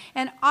treatment,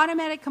 and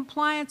automatic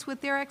compliance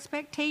with their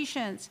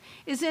expectations,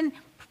 is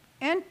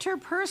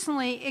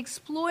interpersonally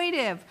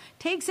exploitive,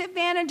 takes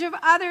advantage of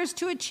others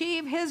to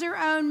achieve his or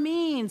own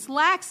means,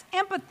 lacks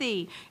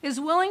empathy,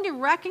 is willing to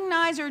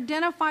recognize or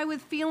identify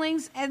with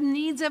feelings and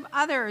needs of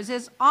others,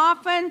 is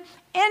often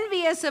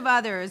envious of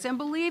others, and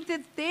believe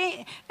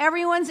that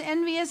everyone's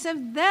envious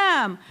of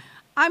them.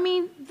 I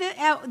mean,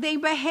 they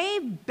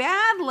behave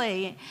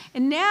badly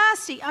and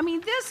nasty. I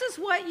mean, this is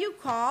what you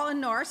call a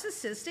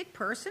narcissistic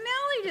personality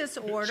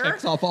disorder.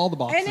 Checks off all the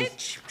boxes. And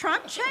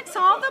Trump checks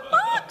all the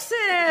boxes.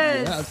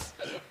 Yes.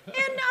 And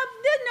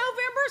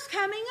November's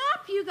coming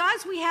up, you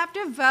guys. We have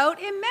to vote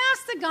en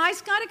masse. The guy's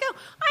got to go.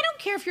 I don't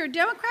care if you're a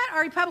Democrat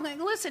or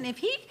Republican. Listen, if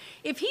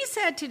he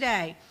said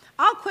today,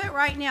 I'll quit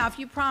right now if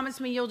you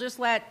promise me you'll just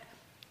let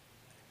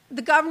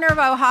the governor of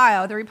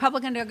Ohio, the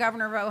Republican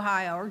governor of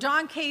Ohio, or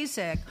John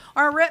Kasich,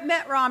 or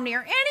Mitt Romney,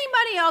 or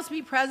anybody else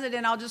be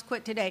president, I'll just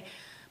quit today.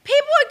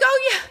 People would go,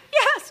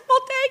 yes, we'll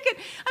take it.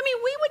 I mean,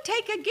 we would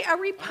take a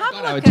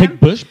Republican. I would take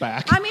Bush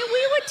back. I mean,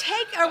 we would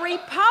take a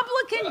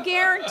Republican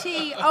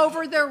guarantee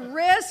over the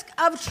risk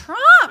of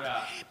Trump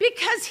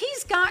because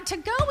he's got to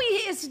go. He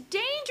is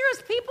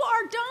dangerous. People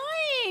are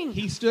dying.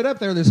 He stood up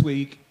there this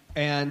week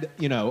and,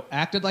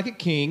 acted like a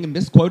king,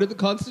 misquoted the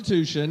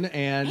Constitution,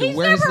 and He's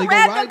where his never legal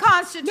read rights. the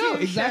Constitution. No,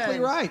 exactly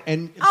right.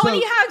 And and so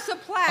he hugs the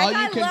flag. all you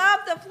I can- love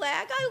the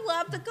flag. I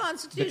love the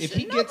Constitution. But if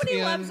he gets Nobody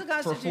in loves the for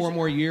Constitution. 4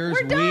 more years,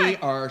 We're done. we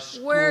are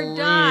screwed. We're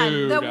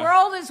done. The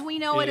world as we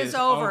know it It is is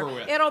over. over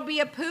with. It'll be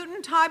a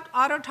Putin-type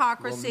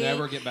autocracy. We'll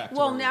never get back to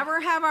We'll where we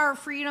never have our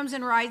freedoms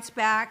and rights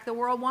back. The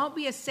world won't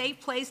be a safe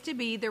place to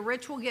be. The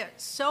rich will get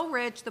so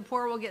rich, the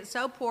poor will get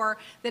so poor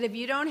that if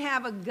you don't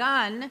have a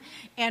gun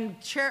and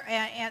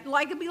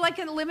like it'd be like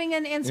living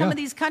in some of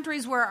these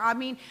countries where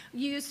you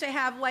used to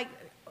have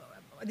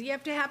you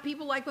have to have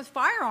people with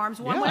firearms.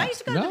 When I used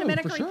to go to the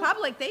Dominican for sure.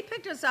 Republic, they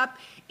picked us up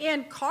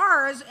in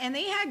cars and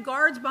they had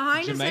guards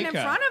behind us and in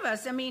Jamaica. front of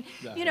us.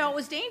 It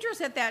was dangerous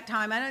at that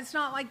time, and it's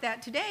not like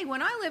that today.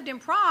 When I lived in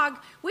Prague,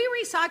 we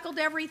recycled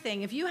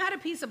everything. If you had a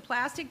piece of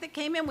plastic that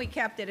came in, we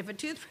kept it. If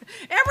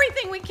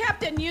everything, we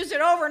kept it and used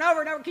it over and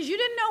over and over because you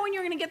didn't know when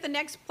you were going to get the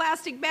next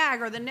plastic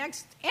bag or the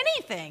next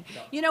anything.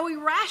 No. We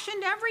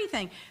rationed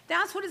everything.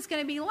 That's what it's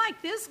going to be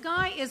like. This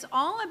guy is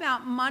all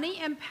about money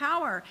and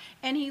power,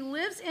 and he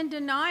lives in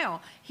denial.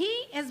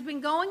 He has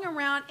been going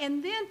around,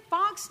 and then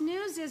Fox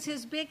News is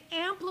his big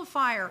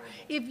amplifier.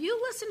 If you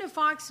listen to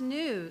Fox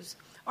News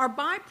or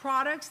buy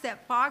products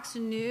that Fox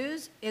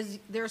News is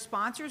their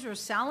sponsors are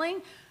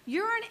selling,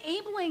 you're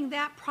enabling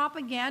that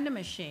propaganda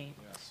machine.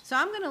 Yes. So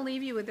I'm going to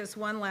leave you with this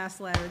one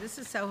last letter. This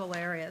is so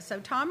hilarious. So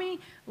Tommy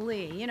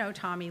Lee,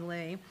 Tommy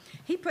Lee,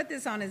 he put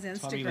this on his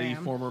Instagram. Tommy Lee,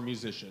 former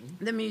musician.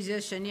 The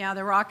musician,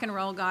 the rock and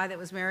roll guy that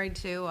was married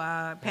to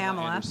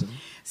Pamela. Anderson.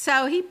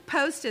 So he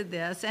posted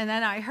this, and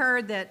then I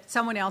heard that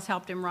someone else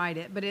helped him write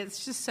it, but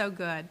it's just so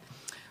good.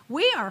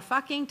 We are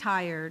fucking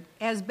tired.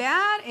 As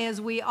bad as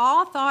we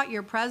all thought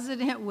your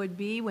president would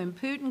be when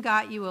Putin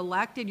got you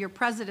elected, your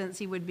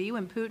presidency would be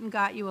when Putin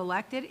got you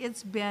elected,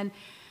 it's been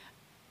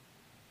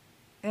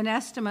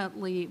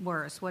inestimably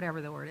worse,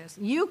 whatever the word is.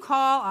 You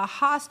call a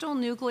hostile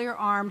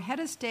nuclear-armed head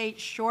of state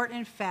short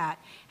and fat.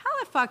 How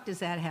the fuck does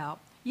that help?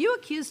 You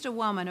accused a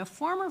woman, a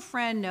former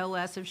friend no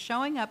less, of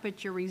showing up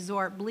at your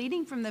resort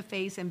bleeding from the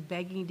face and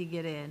begging to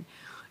get in.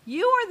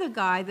 You are the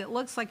guy that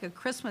looks like a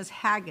Christmas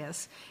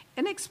haggis,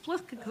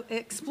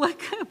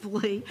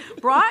 inexplicably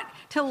brought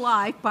to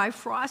life by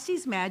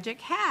Frosty's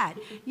magic hat.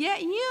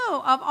 Yet you,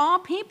 of all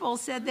people,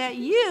 said that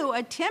you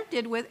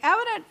attempted with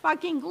evident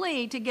fucking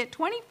glee to get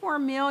 24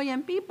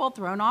 million people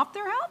thrown off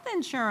their health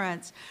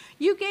insurance.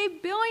 You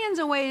gave billions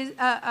away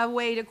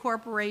to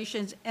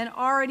corporations and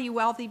already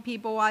wealthy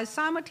people while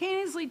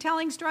simultaneously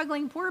telling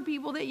struggling poor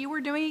people that you were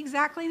doing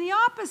exactly the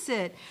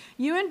opposite.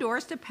 You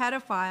endorsed a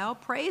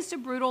pedophile, praised a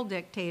brutal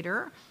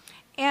dictator,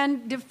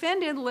 and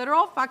defended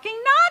literal fucking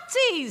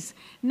Nazis.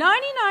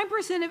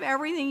 99% of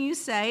everything you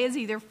say is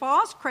either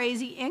false,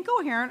 crazy,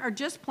 incoherent, or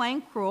just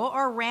plain cruel,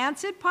 or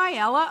rancid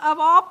paella of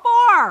all 4.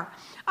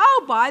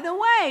 Oh, by the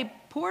way,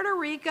 Puerto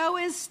Rico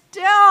is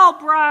still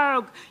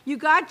broke. You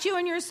got you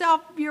and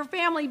your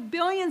family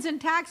billions in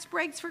tax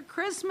breaks for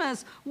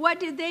Christmas. What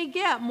did they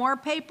get? More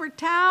paper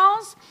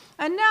towels?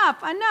 Enough.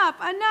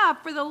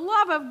 For the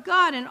love of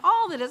God and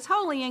all that is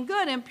holy and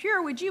good and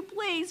pure, would you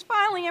please,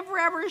 finally and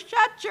forever,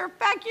 shut your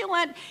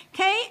feculent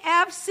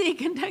KFC,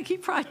 Kentucky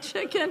Fried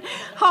Chicken,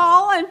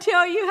 hole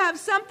until you have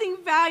something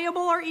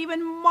valuable or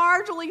even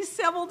marginally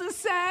civil to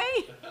say?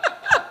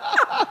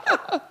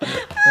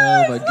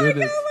 Oh, my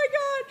goodness. Oh, my God.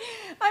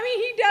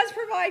 He does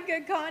provide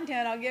good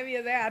content, I'll give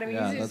you that.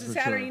 Yeah, He's that's a for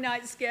Saturday sure.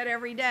 night skit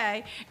every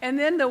day. And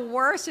then the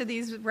worst of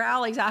these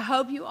rallies, I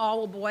hope you all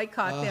will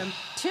boycott them.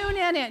 Tune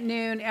in at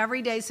noon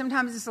every day.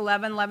 Sometimes it's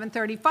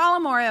 11:30. Follow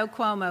Mario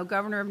Cuomo,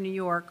 governor of New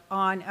York,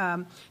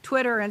 on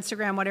Twitter,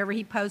 Instagram, whatever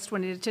he posts.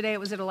 Today it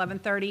was at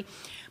 11:30.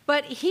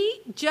 But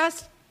he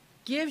just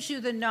gives you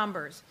the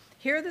numbers.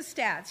 Here are the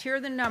stats. Here are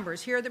the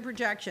numbers. Here are the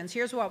projections.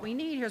 Here's what we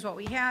need. Here's what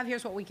we have.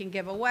 Here's what we can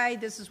give away.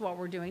 This is what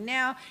we're doing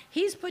now.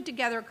 He's put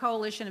together a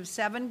coalition of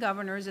 7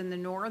 governors in the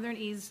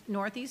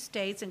northeast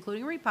states,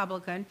 including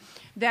Republican,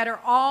 that are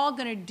all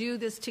going to do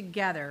this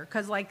together.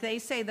 Because like they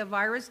say, the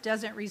virus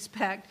doesn't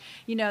respect,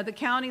 the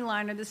county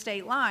line or the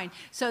state line.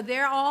 So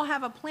they all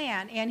have a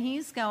plan. And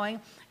he's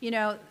going,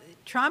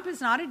 Trump is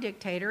not a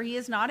dictator. He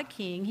is not a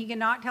king. He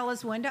cannot tell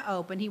us when to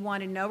open. He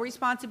wanted no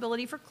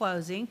responsibility for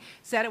closing,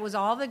 said it was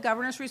all the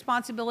governor's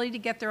responsibility to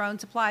get their own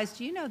supplies.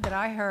 Do you know that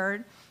I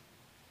heard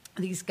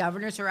these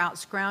governors are out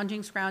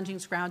scrounging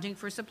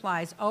for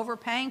supplies,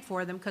 overpaying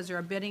for them because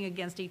they're bidding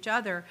against each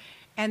other.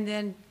 And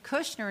then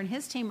Kushner and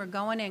his team are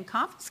going in,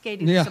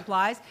 confiscating the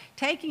supplies,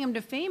 taking them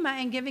to FEMA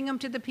and giving them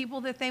to the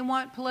people that they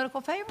want political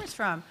favors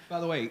from.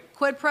 By the way,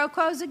 quid pro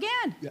quos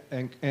again.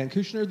 And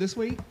Kushner this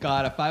week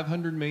got a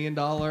 $500 million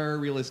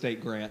real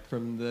estate grant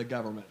from the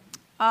government.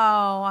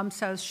 Oh, I'm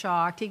so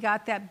shocked. He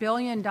got that $1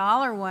 billion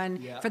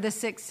one for the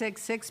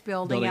 666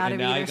 building out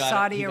of either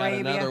Saudi Arabia.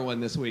 He got another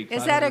one this week.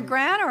 Is that a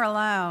grant or a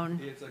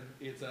loan? It's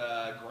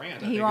a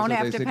grant. He won't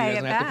have to pay it back. He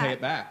doesn't have to pay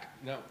it back.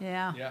 No.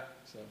 Yeah. Yeah.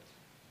 So.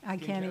 I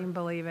can't even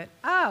believe it.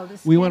 Oh,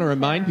 this. We want to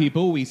remind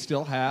people we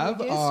still have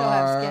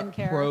our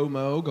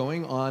promo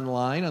going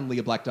online on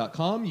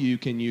leahblack.com. You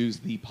can use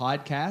the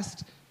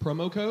podcast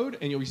promo code,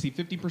 and you'll receive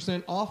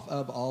 50% off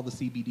of all the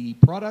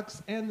CBD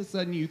products and the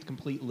Sudden Youth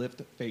Complete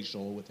Lift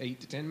Facial with 8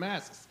 to 10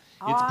 masks.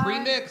 It's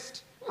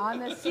pre-mixed. On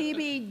the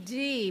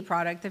CBD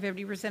product, the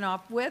 50%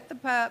 off with the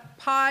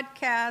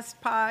podcast.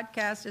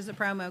 Podcast is a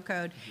promo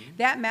code.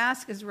 That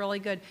mask is really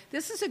good.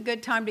 This is a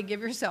good time to give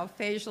yourself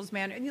facials,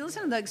 man. And you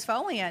listen to the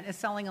exfoliant is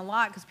selling a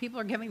lot because people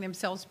are giving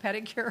themselves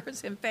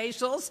pedicures and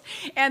facials.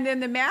 And then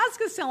the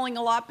mask is selling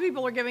a lot.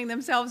 People are giving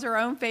themselves their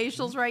own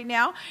facials right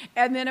now.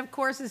 And then, of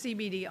course, the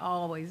CBD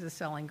always is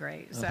selling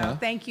great. So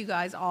thank you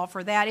guys all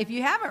for that. If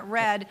you haven't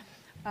read...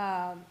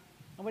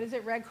 what is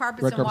it? Red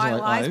Carpets and White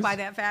Lies by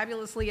that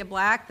fabulous Leah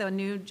Black, the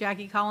new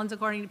Jackie Collins,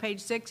 according to Page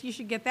 6. You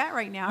should get that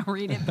right now and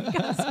read it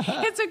because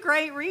it's a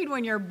great read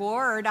when you're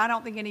bored. I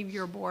don't think any of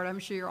you are bored. I'm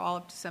sure you're all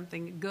up to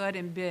something good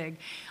and big.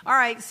 All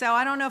right, so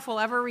I don't know if we'll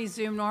ever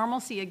resume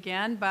normalcy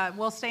again, but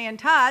we'll stay in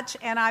touch,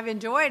 and I've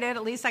enjoyed it.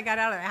 At least I got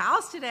out of the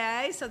house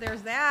today, so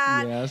there's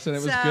that. Yes, and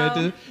it was good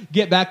to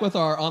get back with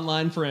our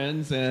online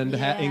friends and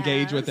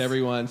engage with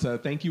everyone. So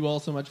thank you all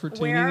so much for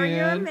tuning in. Wear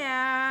your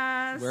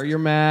mask. Wear your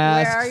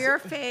masks. Wear your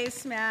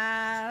face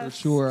mask.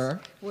 For sure.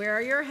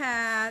 Wear your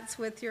hats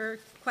with your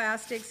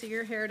plastic so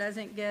your hair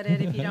doesn't get it.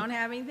 If you don't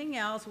have anything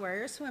else, wear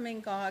your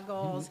swimming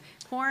goggles.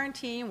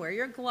 Quarantine, wear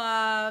your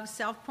gloves,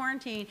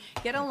 self-quarantine.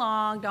 Get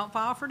along. Don't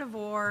file for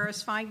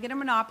divorce. Get a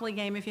Monopoly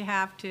game if you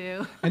have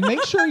to. And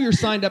make sure you're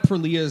signed up for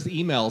Leah's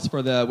emails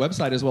for the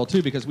website as well,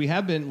 too, because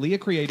Leah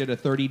created a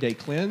 30-day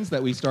cleanse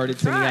that we started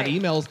sending out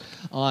emails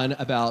on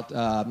about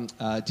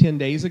 10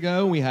 days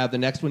ago. We have the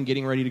next one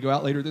getting ready to go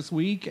out later this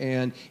week,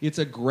 and it's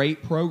a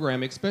great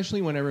program,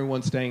 especially when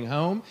everyone's staying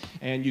home.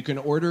 And you can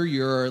order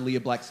your Leah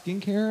Black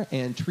skincare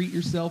and treat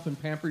yourself and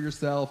pamper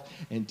yourself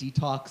and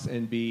detox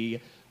and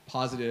be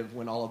positive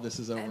when all of this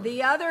is over.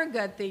 The other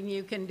good thing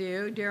you can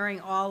do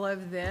during all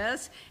of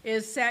this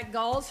is set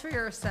goals for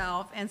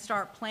yourself and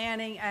start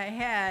planning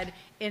ahead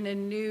in a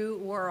new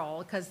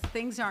world, because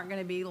things aren't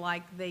going to be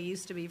like they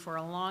used to be for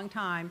a long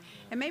time,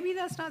 and maybe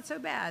that's not so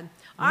bad.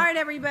 All right,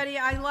 everybody,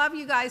 I love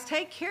you guys.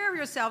 Take care of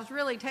yourselves.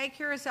 Really, take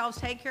care of yourselves.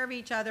 Take care of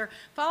each other.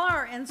 Follow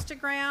our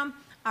Instagram,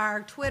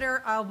 our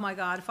Twitter. Oh my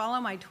God,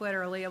 follow my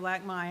Twitter, Leah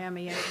Black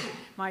Miami,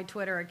 my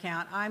Twitter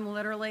account. I'm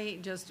literally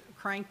just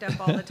cranked up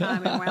all the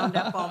time and wound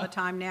up all the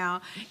time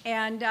now.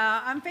 And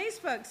on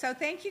Facebook. So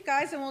thank you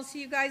guys, and we'll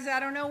see you guys, I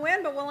don't know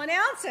when, but we'll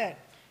announce it.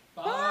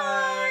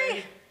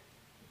 Bye.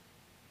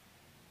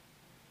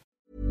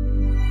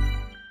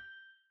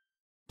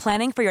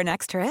 Planning for your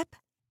next trip?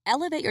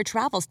 Elevate your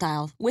travel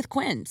style with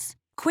Quince.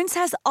 Quince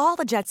has all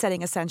the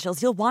jet-setting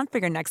essentials you'll want for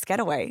your next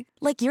getaway,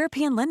 like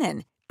European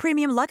linen,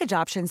 premium luggage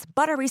options,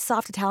 buttery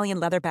soft Italian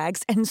leather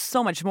bags, and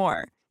so much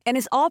more. And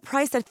is all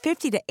priced at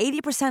 50 to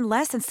 80%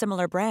 less than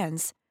similar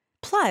brands.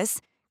 Plus,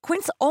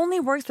 Quince only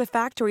works with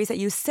factories that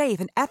use safe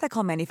and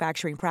ethical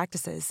manufacturing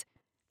practices.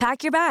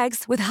 Pack your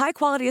bags with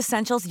high-quality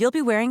essentials you'll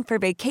be wearing for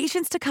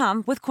vacations to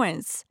come with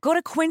Quince. Go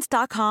to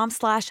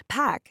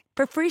quince.com/pack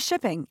for free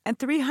shipping and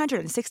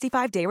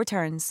 365-day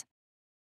returns.